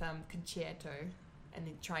end with Concerto, and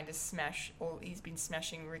then trying to smash he's been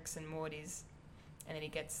smashing Rick's and Morty's, and then he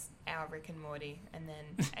gets our Rick and Morty, and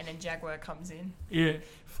then Jaguar comes in,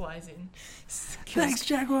 flies in. Thanks,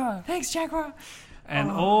 Jaguar. And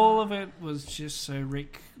all of it was just so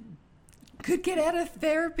Rick could get out of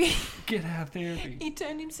therapy. He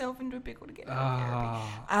turned himself into a pickle to get out of therapy.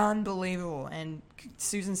 Unbelievable. And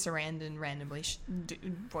Susan Sarandon randomly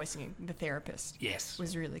voicing the therapist. Yes,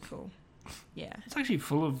 was really cool. Yeah, it's actually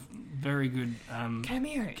full of very good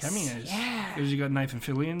cameos. Yeah, because you got Nathan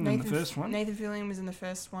Fillion in the first one. Nathan Fillion was in the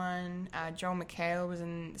first one. Joel McHale was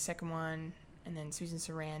in the second one, and then Susan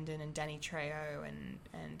Sarandon and Danny Trejo.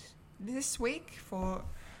 And this week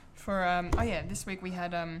this week we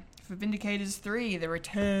had for Vindicators 3, The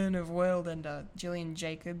Return of Worldender. Gillian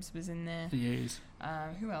Jacobs was in there. Yes.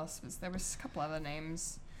 Who else was there? Was a couple other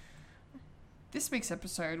names. This week's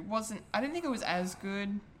episode I don't think it was as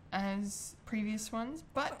good as previous ones,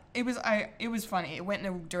 but it was funny. It went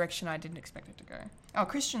in a direction I didn't expect it to go. Oh,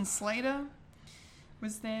 Christian Slater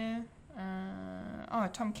was there.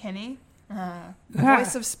 Tom Kenny, the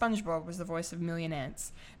voice of SpongeBob, was the voice of Million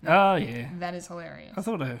Ants. Oh yeah, that is hilarious. I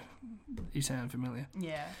thought you sound familiar.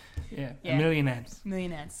 Yeah. Million Ants.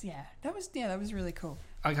 Million Ants. Yeah, that was really cool.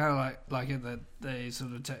 I kind of like it that they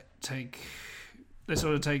sort of take the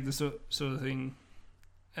sort of thing.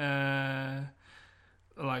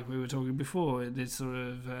 Like we were talking before, it sort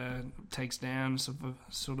of takes down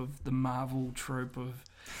sort of the Marvel trope of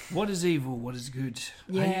what is evil, what is good.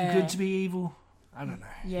 Yeah. Are you good to be evil? I don't know.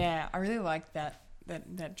 Yeah, I really like that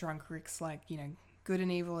drunk Rick's like, good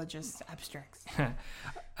and evil are just abstracts.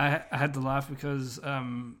 I had to laugh because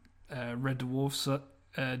Red Dwarf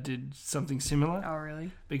did something similar. Oh,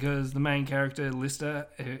 really? Because the main character, Lister,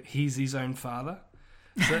 he's his own father.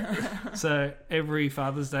 So every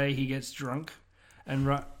Father's Day he gets drunk and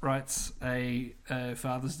writes a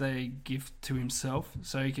Father's Day gift to himself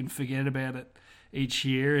so he can forget about it each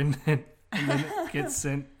year, and then it gets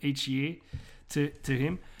sent each year to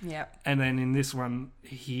him. Yeah. And then in this one,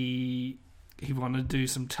 he wanted to do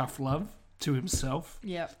some tough love to himself.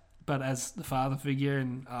 Yeah. But as the father figure,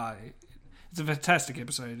 and it's a fantastic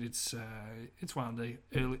episode. It's one of the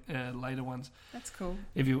later ones. That's cool.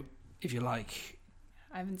 If you like.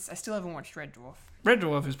 I still haven't watched Red Dwarf. Red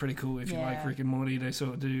Dwarf is pretty cool. If you like Rick and Morty, they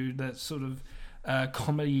sort of do that sort of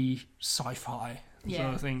comedy sci-fi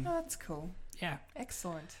sort of thing. Oh, that's cool. Yeah.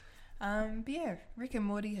 Excellent. But yeah, Rick and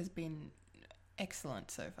Morty has been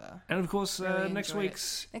excellent so far. And of course, next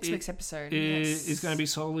week's episode is going to be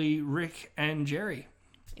solely Rick and Jerry.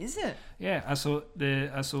 Is it? Yeah, I saw the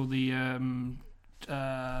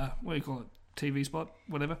what do you call it? TV spot,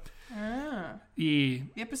 whatever. Ah. Yeah.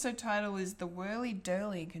 The episode title is The Whirly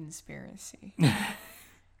Durly Conspiracy.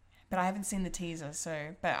 But I haven't seen the teaser,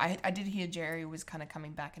 but I did hear Jerry was kind of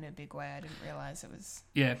coming back in a big way. I didn't realise it was...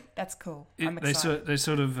 Yeah. That's cool. I'm excited. They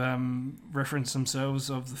sort of reference themselves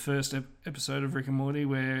of the first episode of Rick and Morty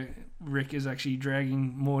where Rick is actually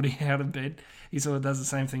dragging Morty out of bed. He sort of does the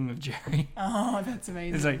same thing with Jerry. Oh, that's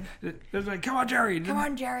amazing. It's like, come on, Jerry. Come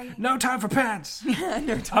on, Jerry. No time for pants.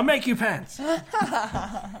 No time. I'll make you pants.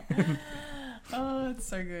 Oh, that's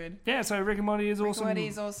so good. Yeah, so Rick and Morty is awesome. Rick and Morty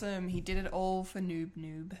is awesome. He did it all for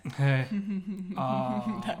Noob.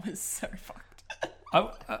 That was so fucked.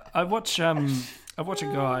 I watch a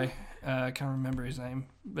guy, I can't remember his name,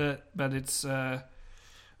 but it's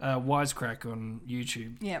Wisecrack on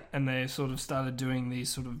YouTube. Yep. And they sort of started doing these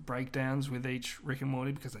sort of breakdowns with each Rick and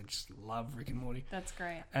Morty because they just love Rick and Morty. That's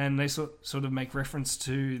great. And they sort of make reference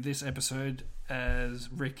to this episode as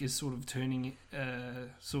Rick is sort of turning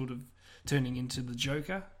into the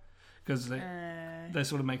Joker, because they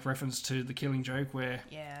sort of make reference to the Killing Joke, where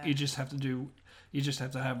you just have to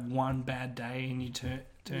have one bad day and you turn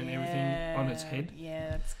everything on its head.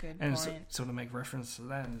 Yeah, that's a good. And point. sort of make reference to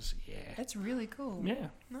that. And That's really cool. Yeah,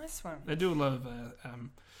 nice one. they do a lot of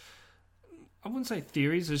I wouldn't say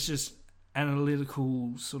theories. It's just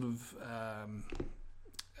analytical sort of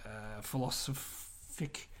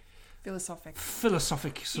philosophic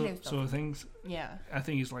sort of things. Yeah. I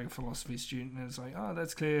think he's like a philosophy student, and it's like, oh,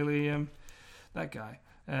 that's clearly that guy.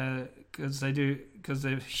 Because their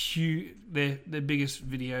biggest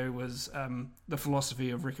video was the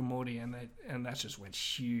philosophy of Rick and Morty, and that just went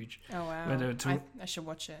huge. Oh wow! I should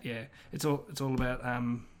watch it. Yeah, it's all about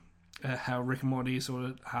how Rick and Morty sort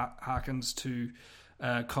of harkens to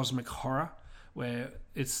cosmic horror, where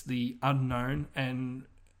it's the unknown and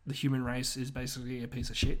the human race is basically a piece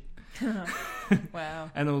of shit. Wow.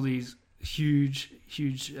 And all these huge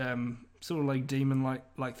sort of like demon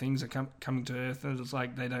like things are coming to Earth, and it's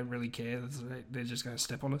like they don't really care. They're just going to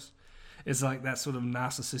step on us. It's like that sort of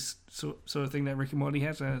narcissist sort of thing that Rick and Morty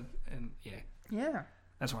has, and yeah,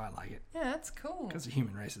 that's why I like it. Yeah, that's cool. Because the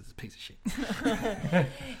human race is a piece of shit.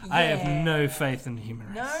 I have no faith in the human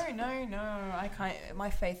race. No. I can't. My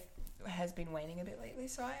faith has been waning a bit lately,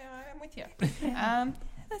 so I'm with you.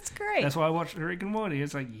 That's great. That's why I watched Rick and Morty.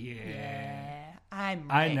 It's like, I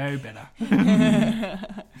know better.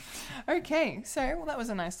 Okay, so that was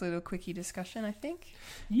a nice little quickie discussion, I think.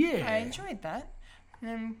 Yeah, I enjoyed that. And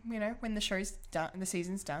then, when the show's done, the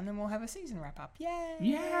season's done, then we'll have a season wrap up. Yay!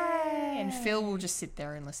 Yay! And Phil will just sit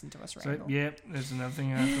there and listen to us ramble. So, there's another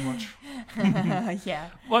thing I have to watch. Yeah.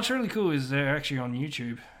 What's really cool is they're actually on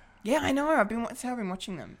YouTube. Yeah, I know. I've been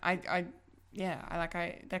watching them. They're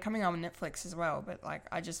coming on Netflix as well, but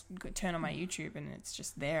I just turn on my YouTube and it's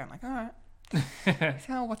just there. I'm like, all right. So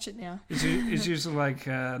I'll watch it now. It's usually like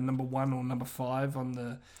number 1 or number 5 on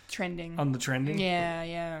the trending. Yeah.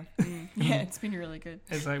 Yeah, it's been really good.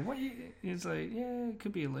 It's like it's like it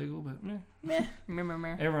could be illegal, but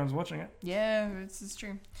everyone's watching it. Yeah, this is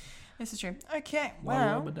true. Okay,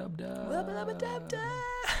 well.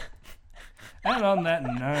 And on that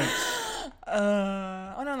note.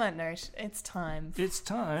 On that note, it's time. It's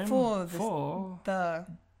time for the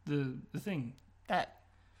thing. That.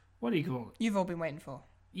 What do you call it? You've all been waiting for.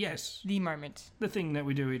 Yes. The moment. The thing that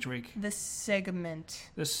we do each week. The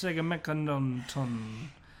segment. The segment.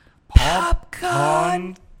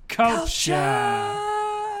 Popcorn culture.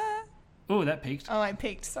 Oh, that peaked. Oh, I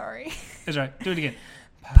peaked. Sorry. That's right. Do it again.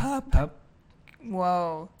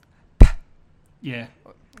 Whoa. Yeah.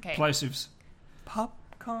 Okay. Plosives.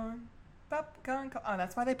 Popcorn. Oh,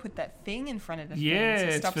 that's why they put that thing in front of the thing. Yeah, So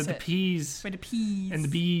it's for the peas. For the peas. And the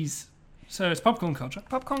bees. So it's popcorn culture.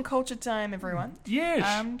 Popcorn culture time, everyone.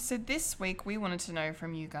 Yes. So this week we wanted to know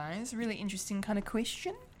from you guys a really interesting kind of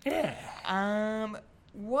question. Yeah.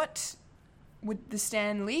 What would the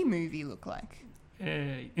Stan Lee movie look like?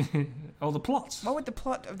 The plots. What would the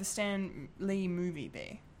plot of the Stan Lee movie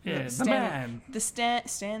be? Yeah, the man. The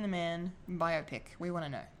Stan the Man biopic. We want to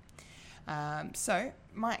know. So,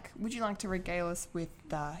 Mike, would you like to regale us with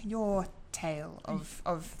your tale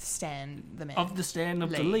of Stan the Man? Of the Stan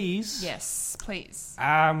of the Lees? Yes, please.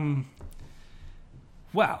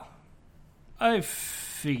 Well, I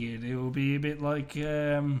figured it will be a bit like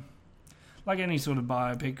any sort of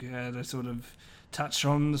biopic, that sort of touch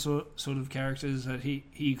on the sort of characters that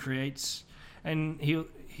he creates, and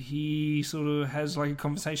he sort of has like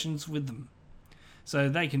conversations with them, so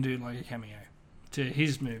they can do like a cameo to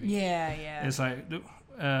his movie. Yeah. It's like the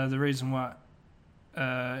reason why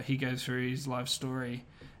he goes through his life story,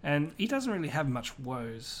 and he doesn't really have much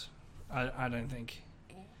woes, I don't think,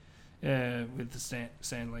 with the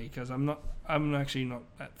Stan Lee, because I'm actually not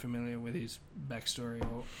that familiar with his backstory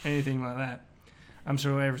or anything like that. I'm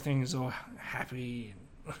sure everything is all happy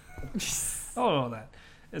and all that.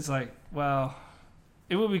 It's like, well,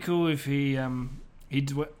 it would be cool if he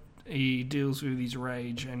deals with his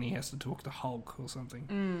rage and he has to talk to Hulk or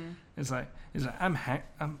something. It's like I'm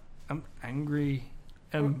angry.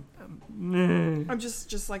 I'm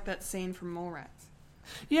just like that scene from Mallrats.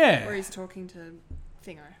 Yeah, where he's talking to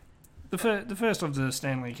Thingo. The first of the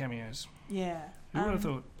Stan Lee cameos. Yeah. Who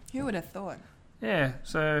would have thought? Yeah,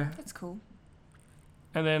 so that's cool.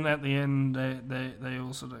 And then at the end, they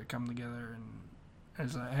all sort of come together and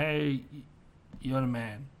it's like, hey, you're the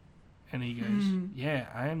man. And he goes, yeah,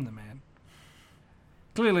 I am the man.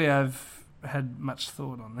 Clearly I've had much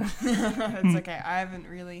thought on that. It's okay. I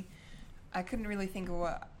couldn't really think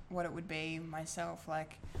of what it would be myself.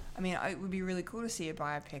 Like, I mean, it would be really cool to see a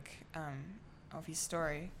biopic of his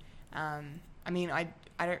story. I mean, I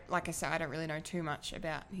don't, like I said, I don't really know too much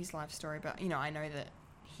about his life story, but, you know, I know that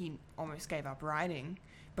he almost gave up writing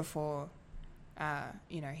before,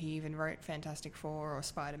 you know, he even wrote Fantastic Four or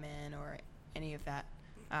Spider-Man or any of that.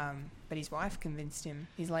 But his wife convinced him,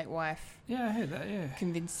 his late wife. Yeah, I heard that, yeah.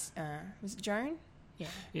 Convinced, was it Joan? Yeah.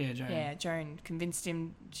 Yeah, Joan. Yeah, Joan convinced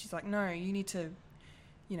him. She's like, no, you need to,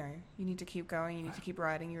 you know, you need to keep going. You need to keep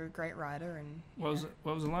writing. You're a great writer. And What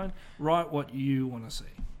was the line? Write what you want to see.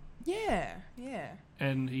 yeah, yeah.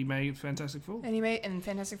 And he made Fantastic Four. And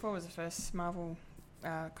Fantastic Four was the first Marvel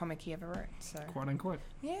comic he ever wrote. So Quite unquote.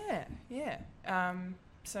 yeah.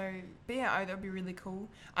 But yeah, that would be really cool.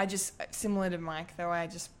 I just, similar to Mike though, I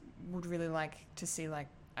just would really like to see, like,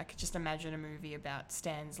 I could just imagine a movie about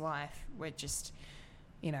Stan's life where just,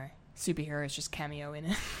 you know, superheroes just cameo in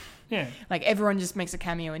it. Yeah. Like, everyone just makes a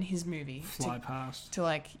cameo in his movie. Fly past. To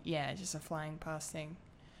like, yeah, just a flying past thing.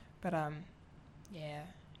 But, yeah.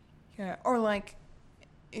 Or like,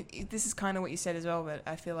 this is kind of what you said as well, but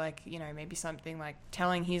I feel like, you know, maybe something like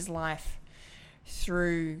telling his life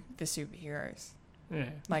through the superheroes. Yeah.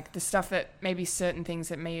 Like, the stuff that, maybe certain things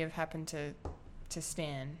that may have happened to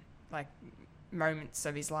Stan, like, moments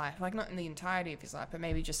of his life. Like, not in the entirety of his life, but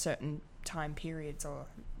maybe just certain time periods or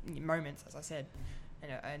moments, as I said.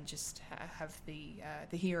 And just have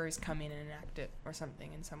the heroes come in and enact it or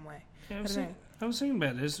something in some way. Yeah, I I was thinking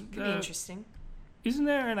about this. Could be interesting. Isn't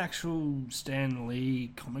there an actual Stan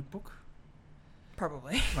Lee comic book?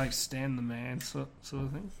 Probably. Like Stan the Man sort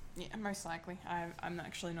of thing? Yeah, most likely. I'm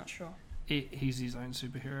actually not sure. He's his own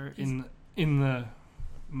superhero in the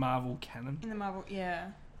Marvel canon In the Marvel, yeah.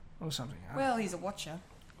 or something. Well, he's a watcher.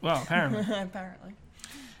 Well, apparently. Apparently.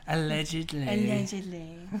 Allegedly.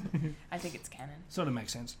 I think it's canon. Sort of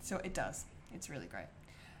makes sense. So it does. It's really great.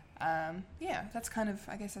 Yeah, that's kind of,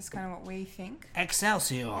 I guess that's kind of what we think.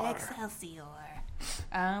 Excelsior. What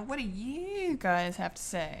do you guys have to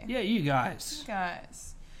say? Yeah, you guys.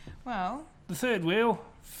 Well, The third wheel,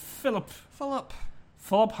 Philip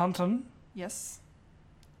Hunton. Yes.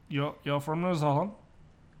 You're from New Zealand.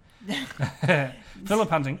 Philip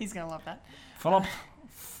Hunting. He's going to love that. Philip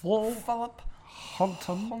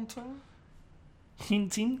Hunting.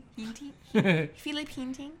 Hinting. Philip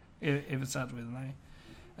Hinting. If it starts with an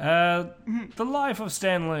A. The Life of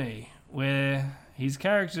Stan Lee, where his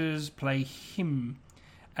characters play him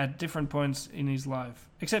at different points in his life,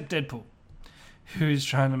 except Deadpool, who's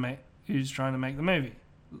trying to make the movie,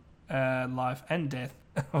 Life and Death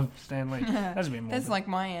of Stan Lee. That's a bit more. That's like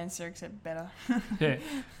my answer, except better. Yeah,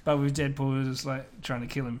 but with Deadpool, it's just like trying to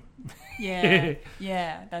kill him. Yeah,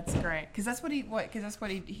 that's great. Because that's what he's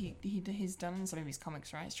done in some of his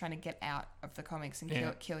comics, right? He's trying to get out of the comics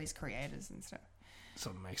and kill his creators and stuff.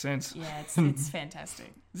 Sort of makes sense. Yeah, it's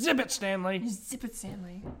fantastic. Zip it, Stanley. Zip it,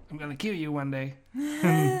 Stanley. I'm gonna kill you one day,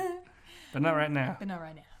 but not right now.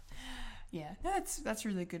 Yeah, no, that's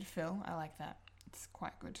really good, Phil. I like that. It's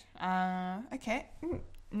quite good. Okay.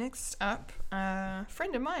 Next up,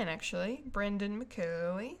 friend of mine actually, Brendan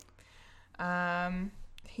McCurley.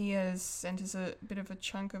 He has sent us a bit of a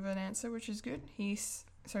chunk of an answer, which is good. He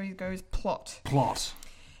goes plot.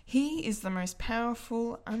 He is the most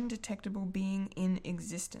powerful, undetectable being in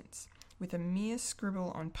existence. With a mere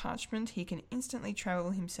scribble on parchment, he can instantly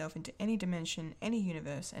travel himself into any dimension, any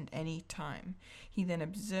universe, and any time. He then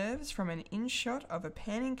observes from an in-shot of a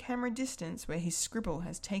panning camera distance where his scribble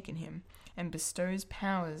has taken him, and bestows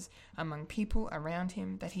powers among people around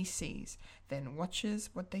him that he sees, then watches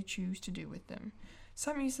what they choose to do with them.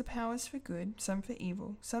 Some use the powers for good, some for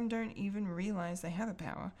evil. Some don't even realize they have a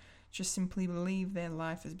power, just simply believe their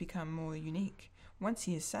life has become more unique. Once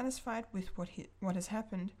he is satisfied with what has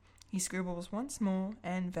happened, he scribbles once more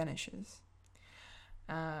and vanishes.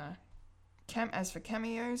 As for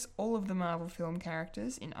cameos, all of the Marvel film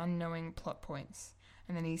characters in unknowing plot points.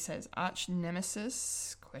 And then he says, arch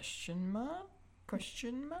nemesis, ?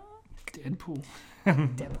 Deadpool.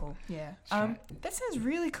 Deadpool, yeah. Right. That sounds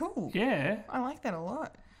really cool. Yeah. I like that a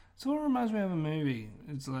lot. So it reminds me of a movie.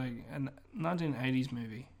 It's like a 1980s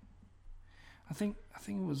movie. I think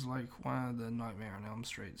it was like one of the Nightmare on Elm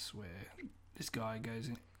Streets where this guy goes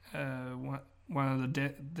in. One of the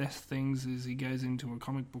death things is he goes into a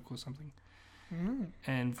comic book or something,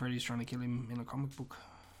 and Freddy's trying to kill him in a comic book.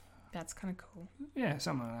 That's kind of cool. Yeah,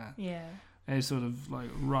 something like that. Yeah. And he's sort of like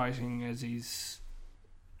writing as he's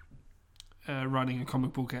writing a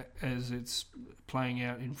comic book as it's playing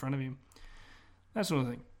out in front of him. That sort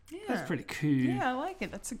of thing. Yeah. That's pretty cool. Yeah, I like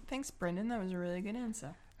it. Thanks, Brendan. That was a really good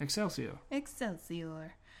answer. Excelsior.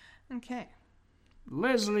 Excelsior. Okay.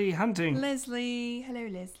 Leslie Hunting. Leslie. Hello,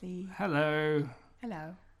 Leslie. Hello.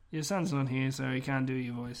 Hello. Your son's not here, so he can't do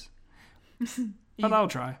your voice. But I'll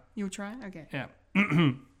try. You'll try? Okay. Yeah.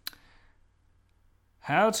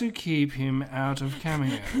 How to keep him out of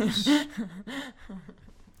cameos.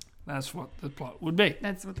 That's what the plot would be.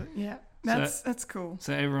 That's what yeah. That's cool.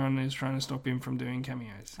 So everyone is trying to stop him from doing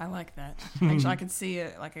cameos. I like that. Actually, I could see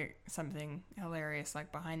something hilarious,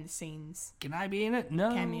 like behind the scenes Can I be in it? No.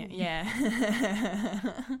 cameo. Yeah.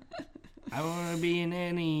 I want to be in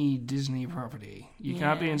any Disney property. You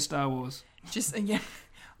can't be Yeah. in Star Wars. Just yeah,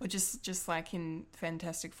 or just like in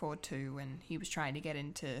Fantastic Four 2 when he was trying to get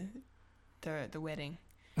into the wedding,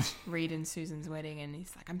 Reed and Susan's wedding, and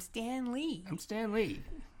he's like, "I'm Stan Lee," I'm Stan Lee.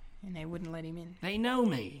 and they wouldn't let him in. They know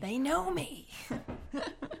me. They know me.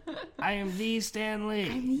 I am the Stan Lee.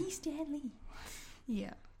 I'm the Stan Lee.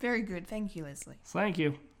 Yeah, very good. Thank you, Leslie. Thank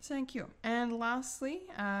you. Thank you. And lastly,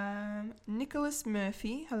 Nicholas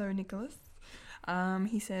Murphy. Hello, Nicholas.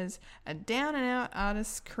 He says, a down-and-out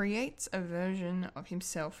artist creates a version of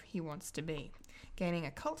himself he wants to be, gaining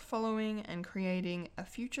a cult following and creating a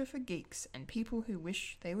future for geeks and people who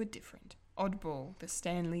wish they were different. Oddball, the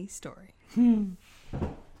Stan Lee story.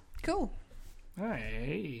 Cool.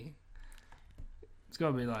 Hey. It's got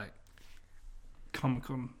to be like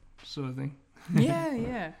Comic-Con sort of thing. Yeah,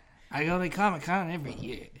 yeah. I go to Comic-Con every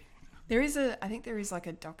year. I think there is like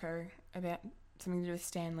a doco about something to do with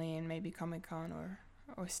Stan Lee and maybe Comic-Con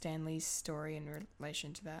or Stan Lee's story in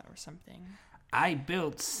relation to that or something. I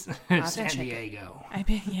built I'll San check it. Diego. I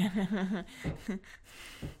bet, yeah.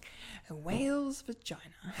 A whale's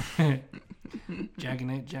vagina. Jacking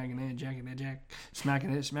it, jack.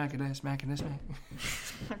 Smacking it, smack.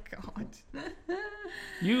 Oh, God.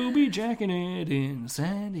 You'll be jacking it in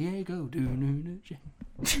San Diego.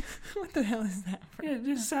 What the hell is that from? Yeah,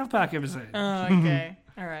 this is a South Park episode. Oh, okay.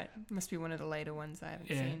 All right. Must be one of the later ones I haven't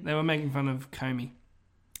Yeah, seen. they were making fun of Comey.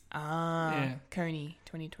 Ah, Yeah. Coney,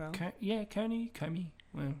 2012. Comey.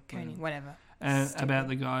 Well, Coney, whatever. And Stupid. about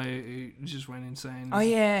the guy who just went insane. Oh,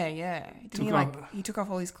 yeah. Didn't he, off- he took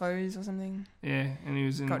off all his clothes or something? Yeah, and he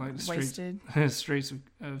was in Got like the streets, wasted. streets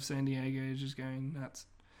of San Diego, just going nuts.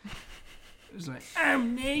 It was like,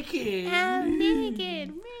 I'm naked. I'm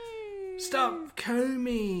naked. Stop,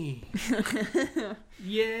 Comey.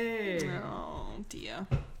 Yeah. Oh, dear.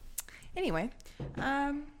 Anyway,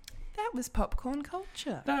 that was Popcorn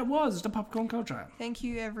Culture. That was the popcorn culture. Thank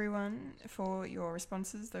you, everyone, for your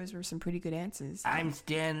responses. Those were some pretty good answers. I'm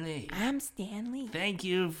Stan Lee. I'm Stanley. Thank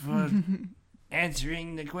you for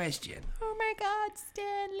answering the question. Oh my God,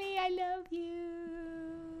 Stanley, I love you.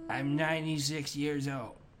 I'm 96 years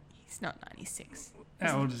old. He's not 96.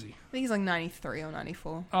 How old is he? I think he's like 93 or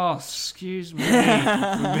 94. Oh, excuse me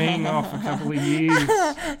for being off a couple of years.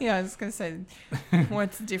 Yeah, I was going to say,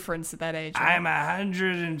 what's the difference at that age? I'm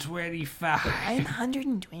 125. I'm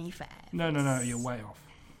 125. No, you're way off.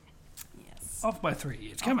 Yes. Off by 3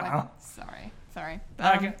 years. Come on. Sorry.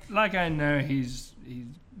 Like I know his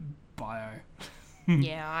bio.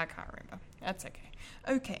 Yeah, I can't remember. That's okay.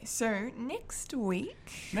 Okay, so next week,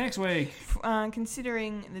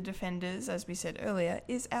 considering The Defenders, as we said earlier,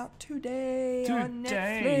 is out today on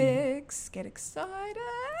Netflix. Get excited like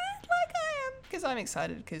I am, because I'm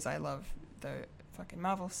excited because I love the fucking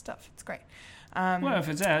Marvel stuff. It's great. Well, if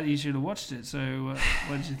it's out, you should have watched it. So,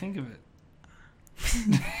 what did you think of it?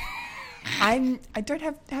 I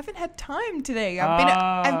haven't had time today.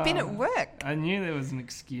 I've been at work. I knew there was an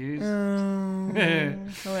excuse.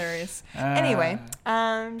 Hilarious. Anyway,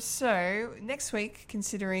 so next week,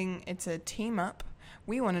 considering it's a team up,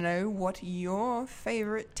 we want to know what your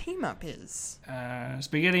favorite team up is.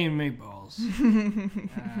 Spaghetti and meatballs.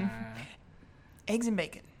 Eggs and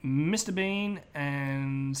bacon. Mr. Bean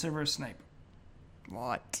and Severus Snape.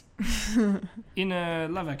 What? In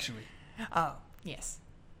Love Actually. Oh, yes.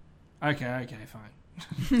 Okay, fine.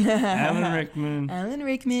 Alan Rickman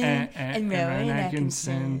and Rowan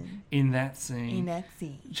Atkinson in that scene. in that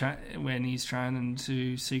scene. When he's trying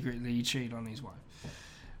to secretly cheat on his wife.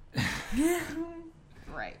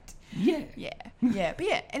 Right. Yeah. But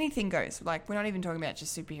yeah, anything goes. Like, we're not even talking about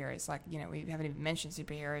just superheroes. Like, we haven't even mentioned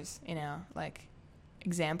superheroes in our, like,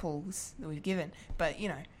 examples that we've given. But,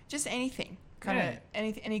 just anything. Kind of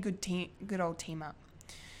any good old team up.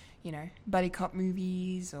 Buddy cop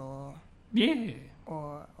movies or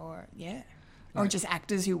just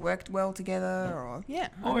actors who worked well together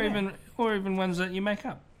or even ones that you make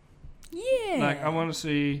up. Yeah. Like, I want to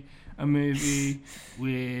see a movie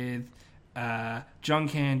with John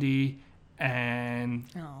Candy and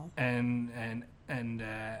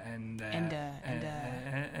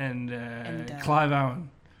Clive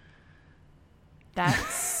Owen.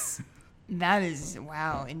 That is,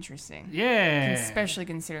 wow, interesting. Yeah. Especially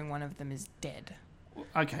considering one of them is dead,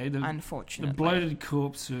 Okay, the unfortunately. bloated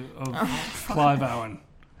corpse of Clive Owen.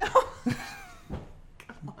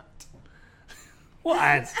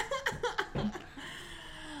 What?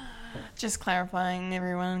 Just clarifying,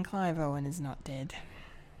 everyone, Clive Owen is not dead.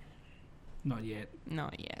 Not yet.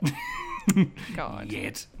 Not yet. God.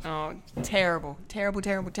 Yet. Oh, terrible. Terrible,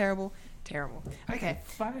 terrible, terrible, terrible. Okay.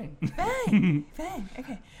 Fine. Bang. Bang.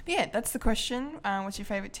 Okay. But yeah, that's the question. What's your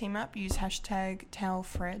favourite team up? Use hashtag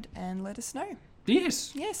TowelFred and let us know.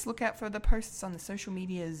 Yes. Yes, look out for the posts on the social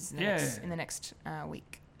medias in the next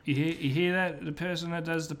week. You hear that? The person that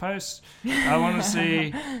does the posts. I want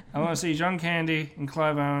to see John Candy and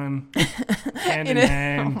Clive Owen hand in Oh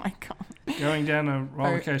hand my God. going down a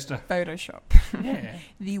roller coaster. Photoshop. Yeah.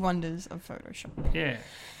 The wonders of Photoshop. Yeah.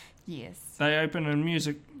 Yes. They open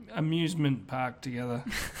an amusement park together,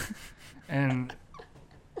 and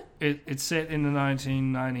it's set in the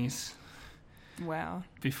 1990s. Wow.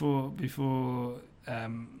 Before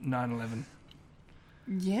 9/11.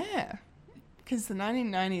 Yeah. Because the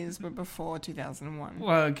 1990s were before 2001.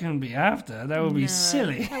 Well, it couldn't be after. That would be No.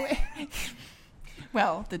 silly.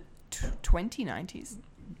 Well, the 2090s.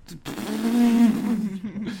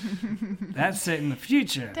 That's set in the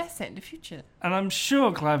future. That's set in the future. And I'm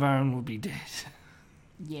sure Clive Owen will be dead.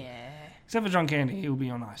 Yeah. Except for John Candy, he'll be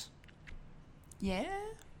on ice. Yeah.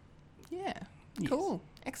 Yeah. Yes. Cool.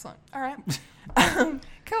 Excellent. All right.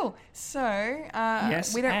 Cool. So,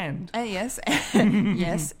 Yes, we don't. and. Yes, and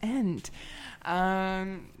yes, and.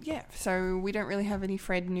 Yeah. So we don't really have any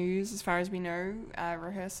Fred news as far as we know.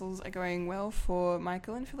 Rehearsals are going well for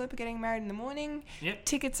Michael and Philip are getting married in the morning. Yep.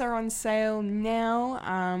 Tickets are on sale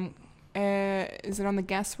now. Is it on the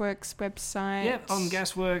Gasworks website? Yep, on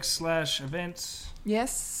Gasworks/events.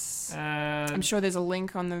 Yes. I'm I'm sure there's a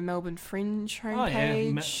link on the Melbourne Fringe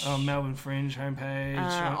homepage. on Melbourne Fringe homepage.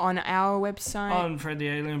 On our website. On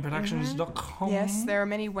FredTheAlienProductions.com. Yes, there are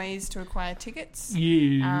many ways to acquire tickets.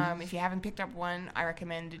 Yeah. If you haven't picked up one, I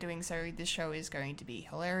recommend doing so. This show is going to be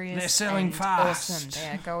hilarious. They're selling and fast. Awesome. They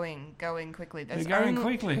are going quickly. They're There's going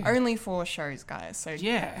quickly. Only 4 shows, guys. So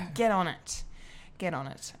Yeah. get on it. Get on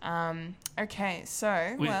it. Okay,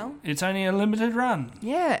 so, It's only a limited run.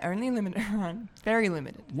 yeah, only a limited run. Very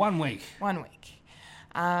limited. 1 week. 1 week.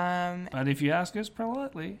 But if you ask us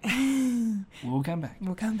politely, we'll come back.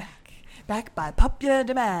 We'll come back. Back by popular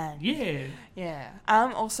demand. Yeah. Yeah.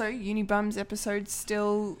 Also, Unibums episode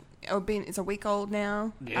still. It's a week old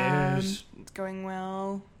now. Yes. It's going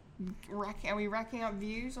well. Are we racking up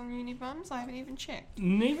views on Unibums? I haven't even checked.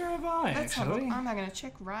 Neither have I, Let's actually. I'm going to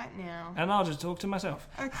check right now. And I'll just talk to myself.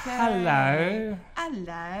 Okay. Hello.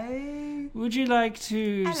 Hello. Would you like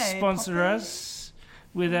to Hello, sponsor Poppy. us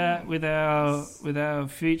with our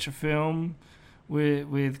feature film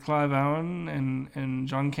with Clive Owen and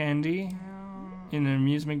John Candy in an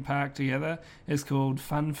amusement park together? It's called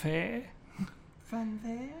Fun Fair Fun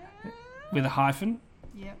Fair? with a hyphen.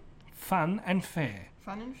 Yep. Fun and Fair.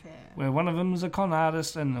 Fun and Fair. Where one of them's a con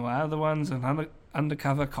artist and the other one's an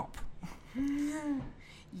undercover cop.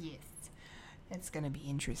 Yes. It's going to be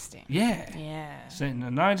interesting. Yeah. Yeah. Set in the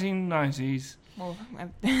 1990s, Well,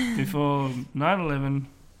 before 9/11,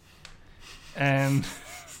 and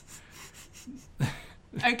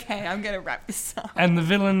okay, I'm going to wrap this up. and the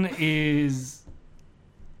villain is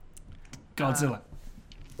Godzilla.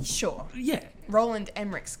 Sure. Yeah. Roland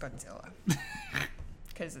Emmerich's Godzilla.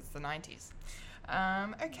 Because it's the 90s.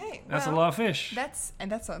 Okay. That's well, a lot of fish. That's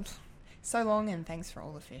so long, and thanks for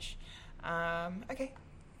all the fish. Okay.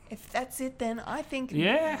 If that's it, then I think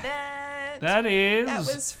That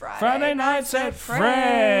was Friday Nights at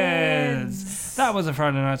Fred's. That was a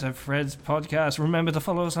Friday Nights at Fred's podcast. Remember to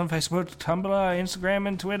follow us on Facebook, Tumblr, Instagram,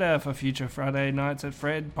 and Twitter for future Friday Nights at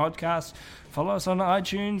Fred podcasts. Follow us on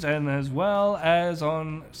iTunes and as well as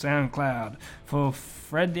on SoundCloud. For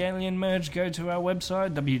Fred the Alien merch, go to our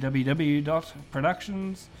website,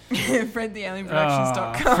 www.productions.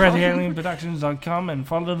 FredTheAlienProductions.com. FredTheAlienProductions.com, and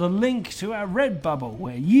follow the link to our Redbubble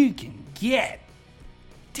where you can get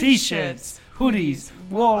t-shirts, hoodies,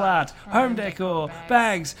 wall art, home decor,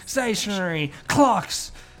 bags, stationery,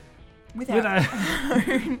 clocks. With our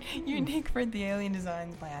own unique Fred the Alien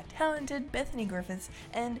designs by our talented Bethany Griffiths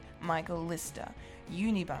and Michael Lister.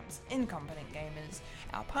 Unibums, Incompetent Gamers,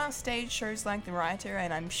 our past stage shows like The Writer,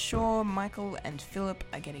 and I'm sure Michael and Philip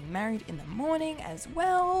are getting married in the morning as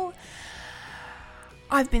well.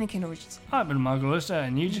 I've been a Kendall Richardson. I've been Michael Lister,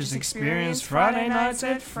 and you just experienced Friday Nights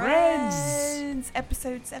at Fred's.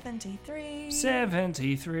 Episode 73.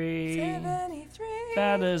 73. 73.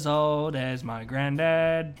 About as old as my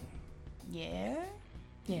granddad. Yeah?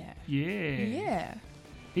 Yeah. Yeah. Yeah.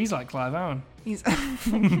 He's like Clive Owen. He's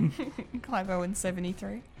Clive Owen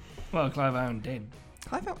 73. Well, Clive Owen dead.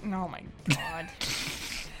 Clive Owen. Oh my god.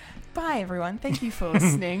 Bye everyone. Thank you for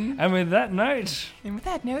listening. And with that note, And with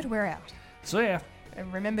that note, we're out. so yeah,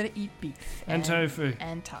 And remember to eat beef and tofu,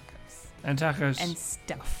 and tacos and tacos, and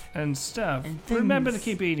stuff. and stuff. and Remember to things.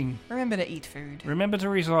 keep eating. Remember to eat food. Remember to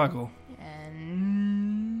recycle.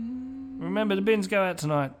 And Remember the bins go out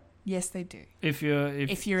tonight. yes, they do. If you're living,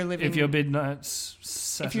 if your midnight's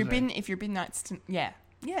Saturday. if you're midnights,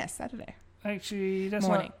 Saturday. Actually, that's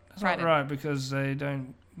Morning. not that's Friday. not right because they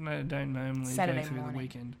don't normally Saturday go through morning. the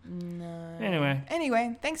weekend. No.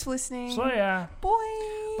 Anyway, Thanks for listening. so yeah, Boy.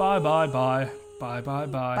 bye bye bye bye bye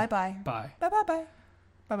bye Bye bye. bye. Bye bye bye.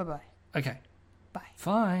 Bye bye bye. Okay, Bye.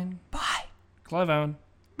 fine. Bye. Clive Owen.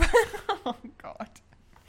 Oh god.